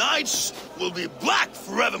wolf and the nights will be black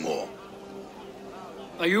forevermore.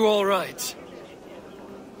 Are you all right?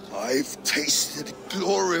 I've tasted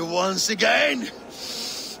glory once again.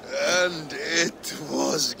 And it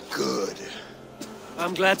was good.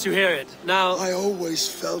 I'm glad to hear it. Now... I always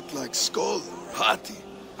felt like Skoll or Hati.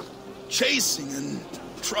 Chasing and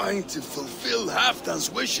trying to fulfill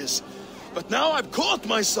Halfdan's wishes. But now I've caught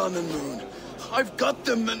my sun and moon. I've got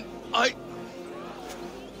them and I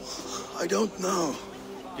don't know.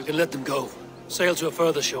 You can let them go. Sail to a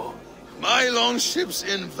further shore. My longship's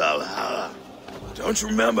in Valhalla. Don't you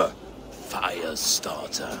remember? Fire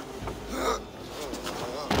starter.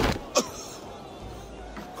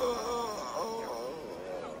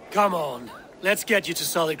 Come on. Let's get you to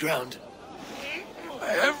solid ground.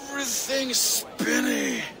 Everything's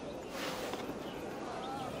spinny.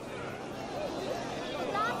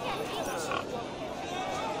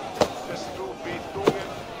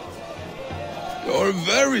 You're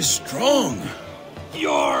very strong.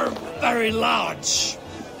 You're very large.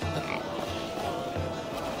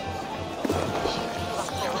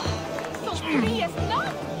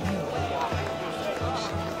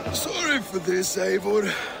 Sorry for this,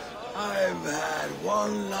 Eivor. I've had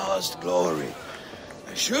one last glory.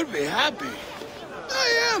 I should be happy.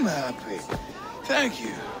 I am happy. Thank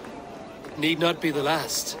you. Need not be the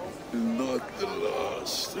last. Not the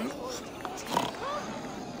last.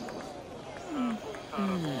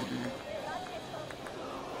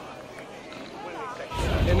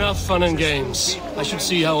 Enough fun and games. I should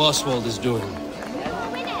see how Oswald is doing.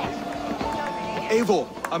 Eivor,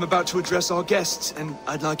 I'm about to address our guests, and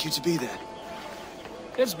I'd like you to be there.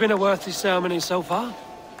 It's been a worthy ceremony so far.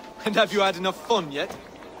 And have you had enough fun yet?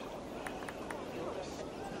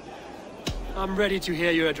 I'm ready to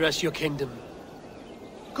hear you address your kingdom.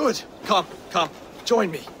 Good. Come.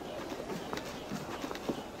 Join me.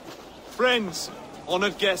 Friends,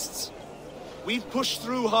 honored guests, we've pushed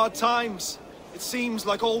through hard times. It seems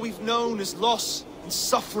like all we've known is loss and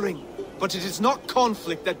suffering. But it is not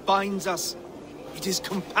conflict that binds us. It is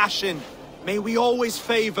compassion. May we always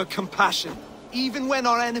favor compassion, even when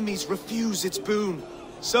our enemies refuse its boon.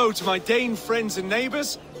 So, to my Dane friends and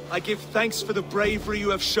neighbors, I give thanks for the bravery you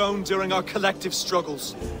have shown during our collective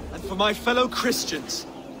struggles. And for my fellow Christians,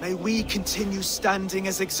 may we continue standing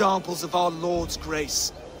as examples of our Lord's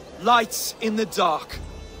grace. Lights in the dark.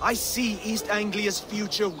 I see East Anglia's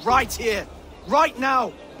future right here, right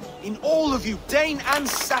now, in all of you, Dane and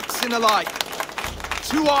Saxon alike.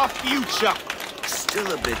 To our future.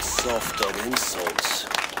 Still a bit soft on insults,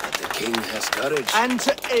 but the king has courage. And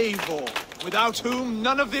to Eivor, without whom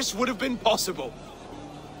none of this would have been possible.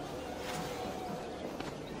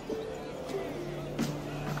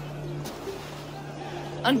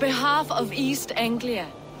 On behalf of East Anglia,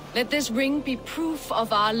 let this ring be proof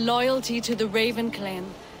of our loyalty to the Raven clan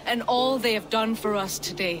and all they have done for us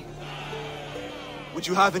today. Would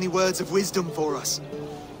you have any words of wisdom for us?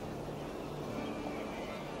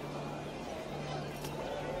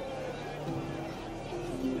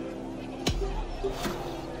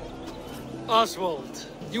 Oswald,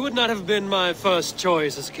 you would not have been my first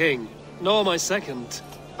choice as king, nor my second.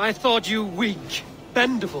 I thought you weak,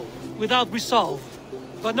 bendable, without resolve.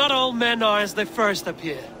 But not all men are as they first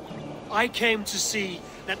appear. I came to see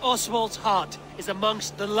that Oswald's heart is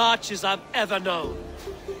amongst the largest I've ever known.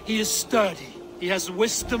 He is sturdy, he has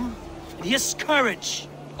wisdom, and he has courage.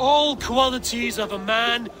 All qualities of a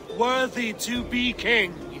man worthy to be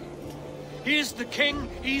king. He is the king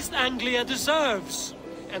East Anglia deserves,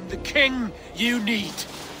 and the king you need.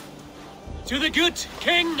 To the good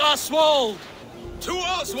King Oswald! To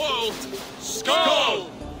Oswald! Skål!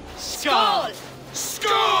 Skål!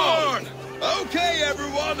 Skål! Okay,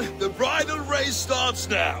 everyone, the bridal race starts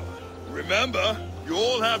now. Remember, you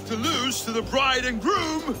all have to lose to the bride and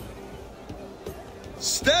groom.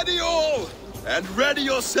 Steady all, and ready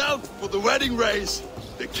yourself for the wedding race.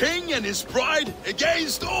 The king and his bride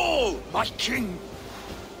against all. My king.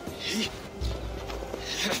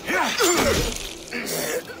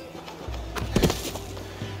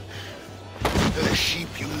 The sheep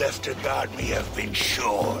you left to guard me have been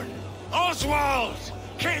shorn. Oswald!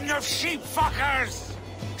 King of sheep fuckers!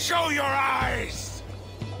 Show your eyes!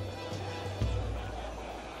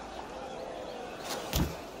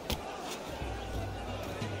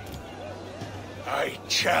 I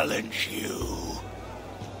challenge you.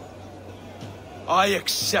 I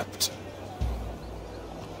accept.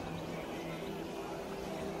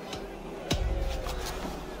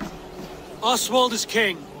 Oswald is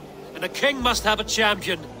king, and a king must have a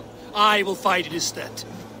champion. I will fight in his stead.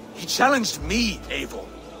 He challenged me, Eivor.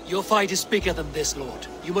 Your fight is bigger than this, Lord.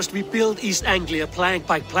 You must rebuild East Anglia plank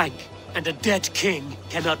by plank, and a dead king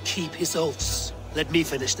cannot keep his oaths. Let me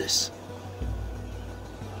finish this.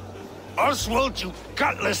 Oswald, you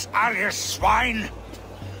gutless Arya swine!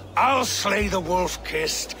 I'll slay the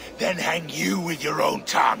wolf-kissed, then hang you with your own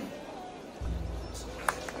tongue.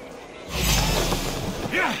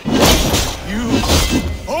 You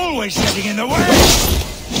always getting in the way!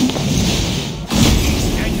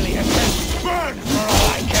 East Anglia can burn for all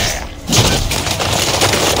I care!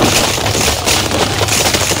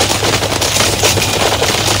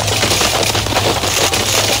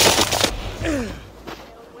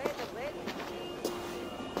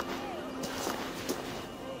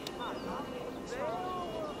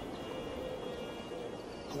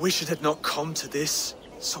 I wish it had not come to this.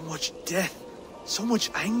 So much death, so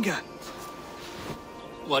much anger.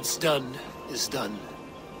 What's done is done.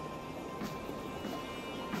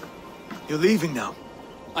 You're leaving now.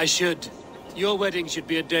 I should. Your wedding should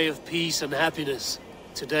be a day of peace and happiness.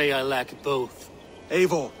 Today I lack both.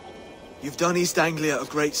 Eivor, you've done East Anglia a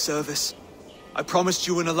great service. I promised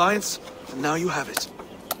you an alliance, and now you have it.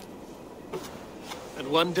 And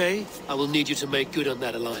one day, I will need you to make good on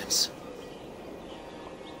that alliance.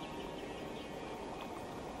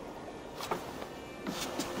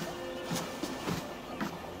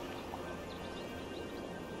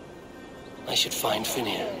 I should find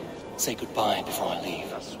Finir. Say goodbye before I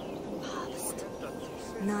leave.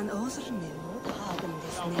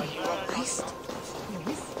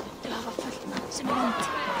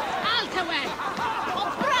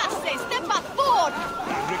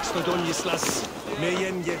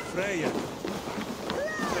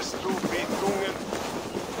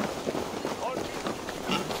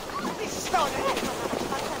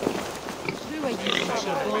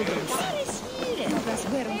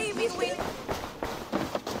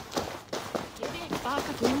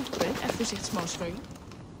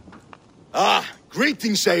 Ah,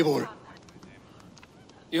 greetings, Eivor.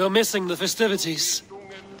 You're missing the festivities.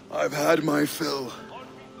 I've had my fill.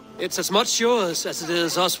 It's as much yours as it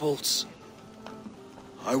is Oswald's.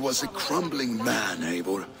 I was a crumbling man,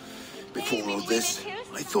 Eivor. Before all this,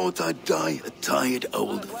 I thought I'd die a tired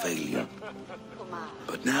old failure.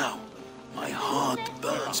 But now, my heart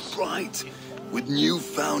burns bright with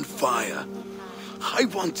newfound fire. I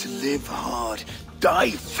want to live hard,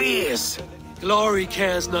 die fierce. Glory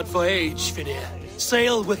cares not for age, Finir.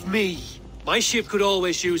 Sail with me. My ship could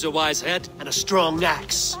always use a wise head and a strong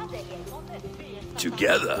axe.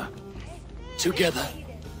 Together? Together.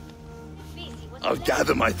 I'll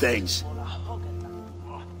gather my things.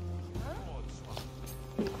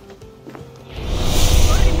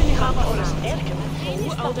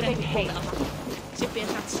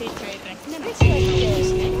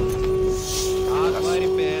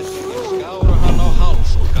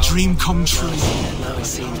 Dream come true. Now it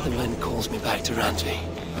seems the wind calls me back to Randvi.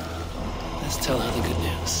 Let's tell her the good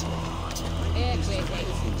news.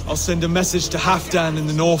 I'll send a message to Halfdan in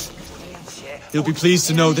the north. He'll be pleased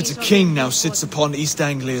to know that a king now sits upon East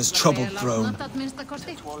Anglia's troubled throne.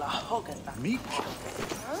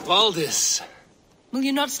 Valdis, Will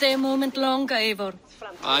you not stay a moment longer, Eivor?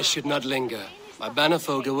 I should not linger. My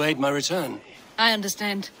bannerfolk await my return. I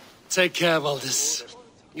understand. Take care, Valdis.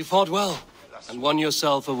 You fought well, and won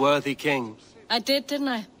yourself a worthy king. I did, didn't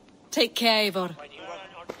I? Take care, Eivor.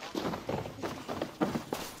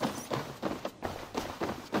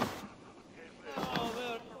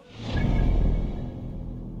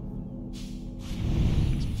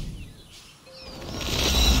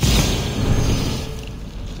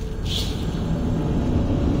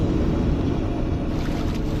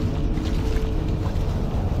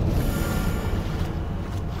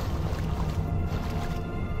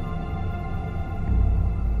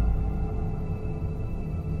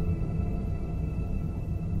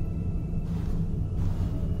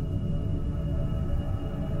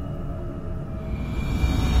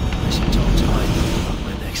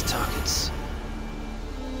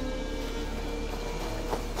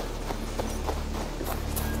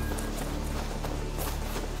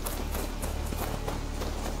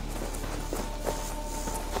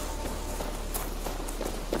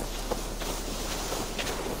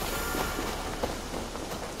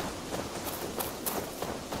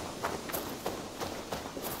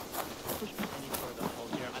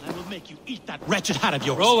 Make you eat that wretched hat of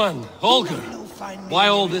yours. Rowan, Holger, why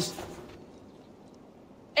all this?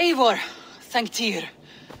 Eivor, thank Tyr.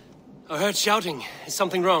 I heard shouting. Is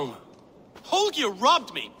something wrong? Holger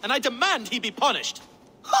robbed me, and I demand he be punished.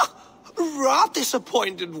 Rot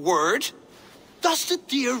disappointed word. Does the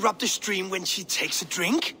deer rub the stream when she takes a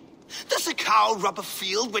drink? Does a cow rub a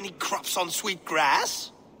field when he crops on sweet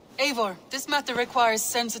grass? Eivor, this matter requires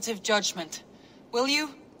sensitive judgment. Will you?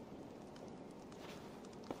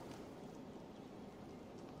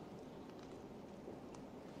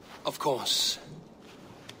 Of course.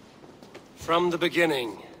 From the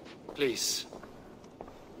beginning, please.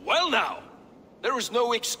 Well now, there is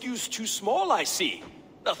no excuse too small, I see.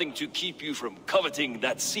 Nothing to keep you from coveting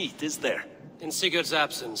that seat, is there? In Sigurd's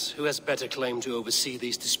absence, who has better claim to oversee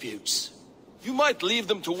these disputes? You might leave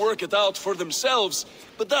them to work it out for themselves,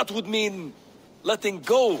 but that would mean letting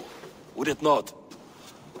go, would it not?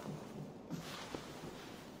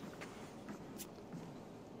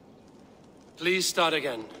 Please start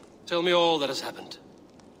again. Tell me all that has happened.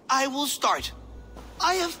 I will start.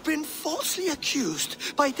 I have been falsely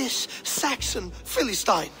accused by this Saxon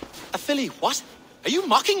Philistine. A Philly what? Are you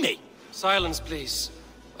mocking me? Silence, please.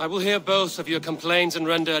 I will hear both of your complaints and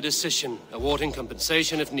render a decision, awarding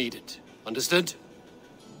compensation if needed. Understood?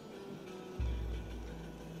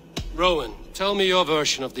 Rowan, tell me your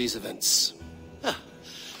version of these events.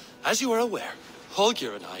 As you are aware,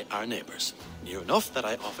 Holger and I are neighbors. Near enough that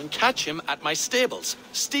I often catch him at my stables,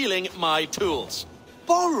 stealing my tools.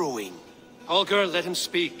 Borrowing. Holger, let him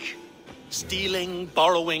speak. Stealing,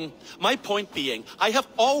 borrowing. My point being, I have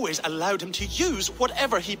always allowed him to use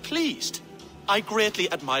whatever he pleased. I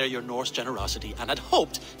greatly admire your Norse generosity and had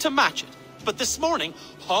hoped to match it. But this morning,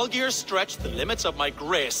 Holger stretched the limits of my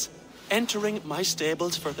grace. Entering my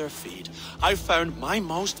stables for their feed, I found my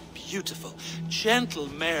most beautiful, gentle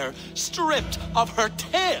mare stripped of her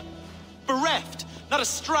tail. Bereft, not a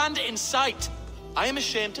strand in sight. I am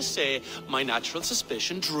ashamed to say my natural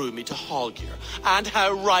suspicion drew me to Holger, and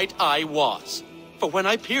how right I was. For when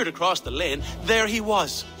I peered across the lane, there he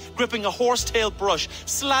was, gripping a horsetail brush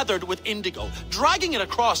slathered with indigo, dragging it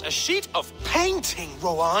across a sheet of painting,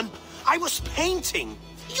 Rowan. I was painting.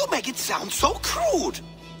 You make it sound so crude.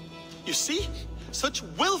 You see? Such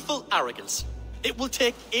willful arrogance. It will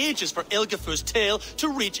take ages for Ilgefu's tail to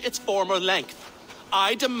reach its former length.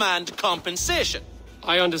 I demand compensation.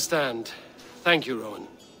 I understand. Thank you, Rowan.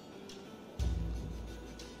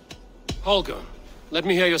 Holger, let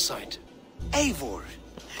me hear your side. Eivor,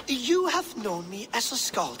 you have known me as a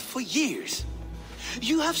skald for years.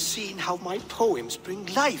 You have seen how my poems bring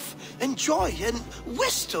life and joy and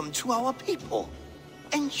wisdom to our people.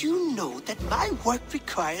 And you know that my work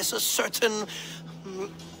requires a certain,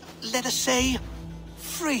 let us say,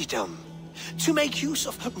 freedom. To make use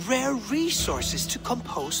of rare resources to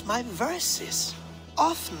compose my verses.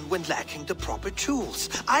 Often when lacking the proper tools,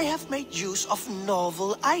 I have made use of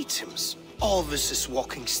novel items. Alvis's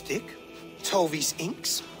walking stick, Tovi's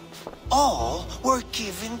inks. All were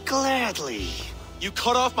given gladly. You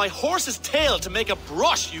cut off my horse's tail to make a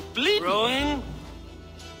brush, you bleeding... Rowan?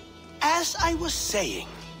 As I was saying,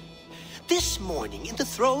 this morning in the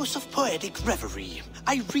throes of poetic reverie,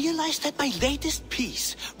 I realized that my latest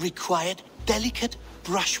piece required delicate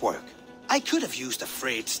brushwork. I could have used a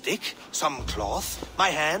frayed stick, some cloth, my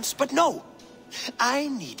hands, but no. I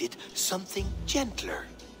needed something gentler,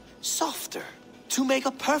 softer. To make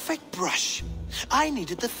a perfect brush, I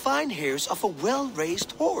needed the fine hairs of a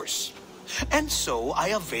well-raised horse. And so I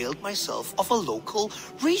availed myself of a local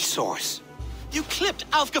resource. You clipped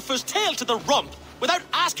Alfgafur's tail to the rump without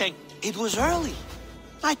asking. It was early.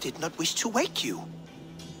 I did not wish to wake you.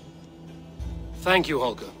 Thank you,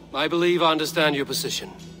 Holger. I believe I understand your position.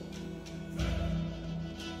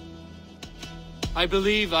 I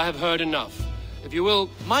believe I have heard enough. If you will...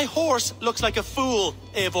 My horse looks like a fool,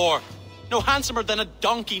 Eivor. No handsomer than a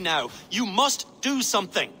donkey now. You must do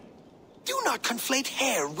something. Do not conflate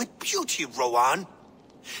hair with beauty, Rowan.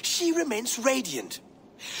 She remains radiant.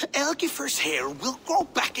 Elgifer's hair will grow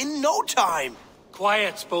back in no time.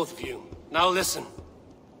 Quiet, both of you. Now listen.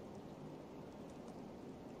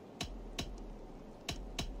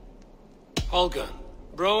 Holger,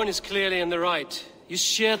 Rowan is clearly in the right. You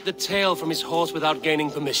sheared the tail from his horse without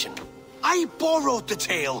gaining permission. I borrowed the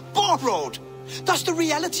tail. Borrowed! Does the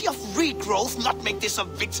reality of regrowth not make this a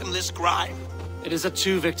victimless crime? It is a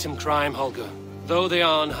two-victim crime, Holger. Though they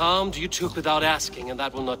are unharmed, you took without asking, and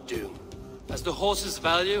that will not do. As the horse's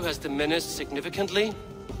value has diminished significantly,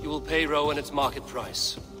 you will pay Rowan its market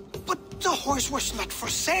price. But the horse was not for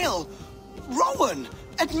sale. Rowan,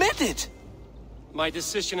 admit it. My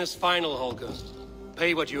decision is final, Holger.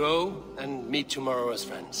 Pay what you owe, and meet tomorrow as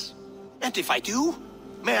friends. And if I do,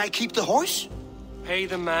 may I keep the horse? Pay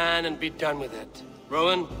the man and be done with it.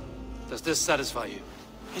 Rowan, does this satisfy you?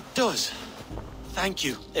 It does. Thank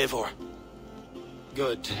you, Eivor.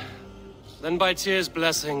 Good. Then by Tyr's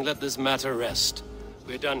blessing, let this matter rest.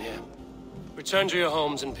 We're done here. Return to your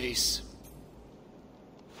homes in peace.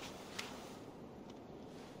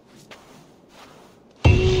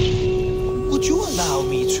 Would you allow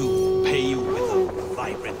me to pay you with a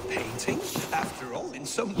vibrant painting? After all, in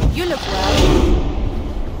some... You look well.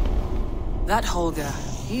 That Holger,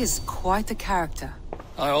 he is quite a character.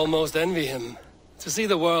 I almost envy him. To see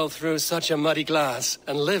the world through such a muddy glass,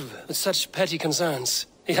 and live with such petty concerns.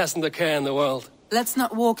 He hasn't a care in the world. Let's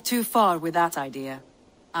not walk too far with that idea.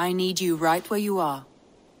 I need you right where you are.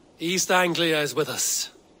 East Anglia is with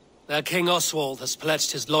us. Their King Oswald has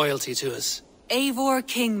pledged his loyalty to us. Eivor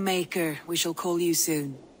Kingmaker, we shall call you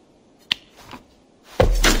soon.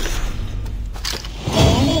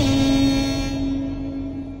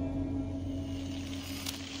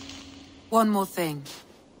 One more thing.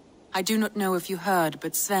 I do not know if you heard,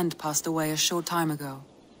 but Svend passed away a short time ago.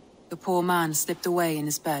 The poor man slipped away in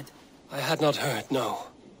his bed. I had not heard, no.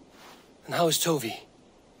 And how is Tovi?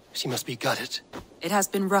 She must be gutted. It has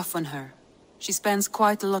been rough on her. She spends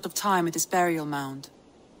quite a lot of time at his burial mound.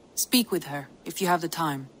 Speak with her, if you have the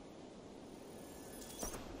time.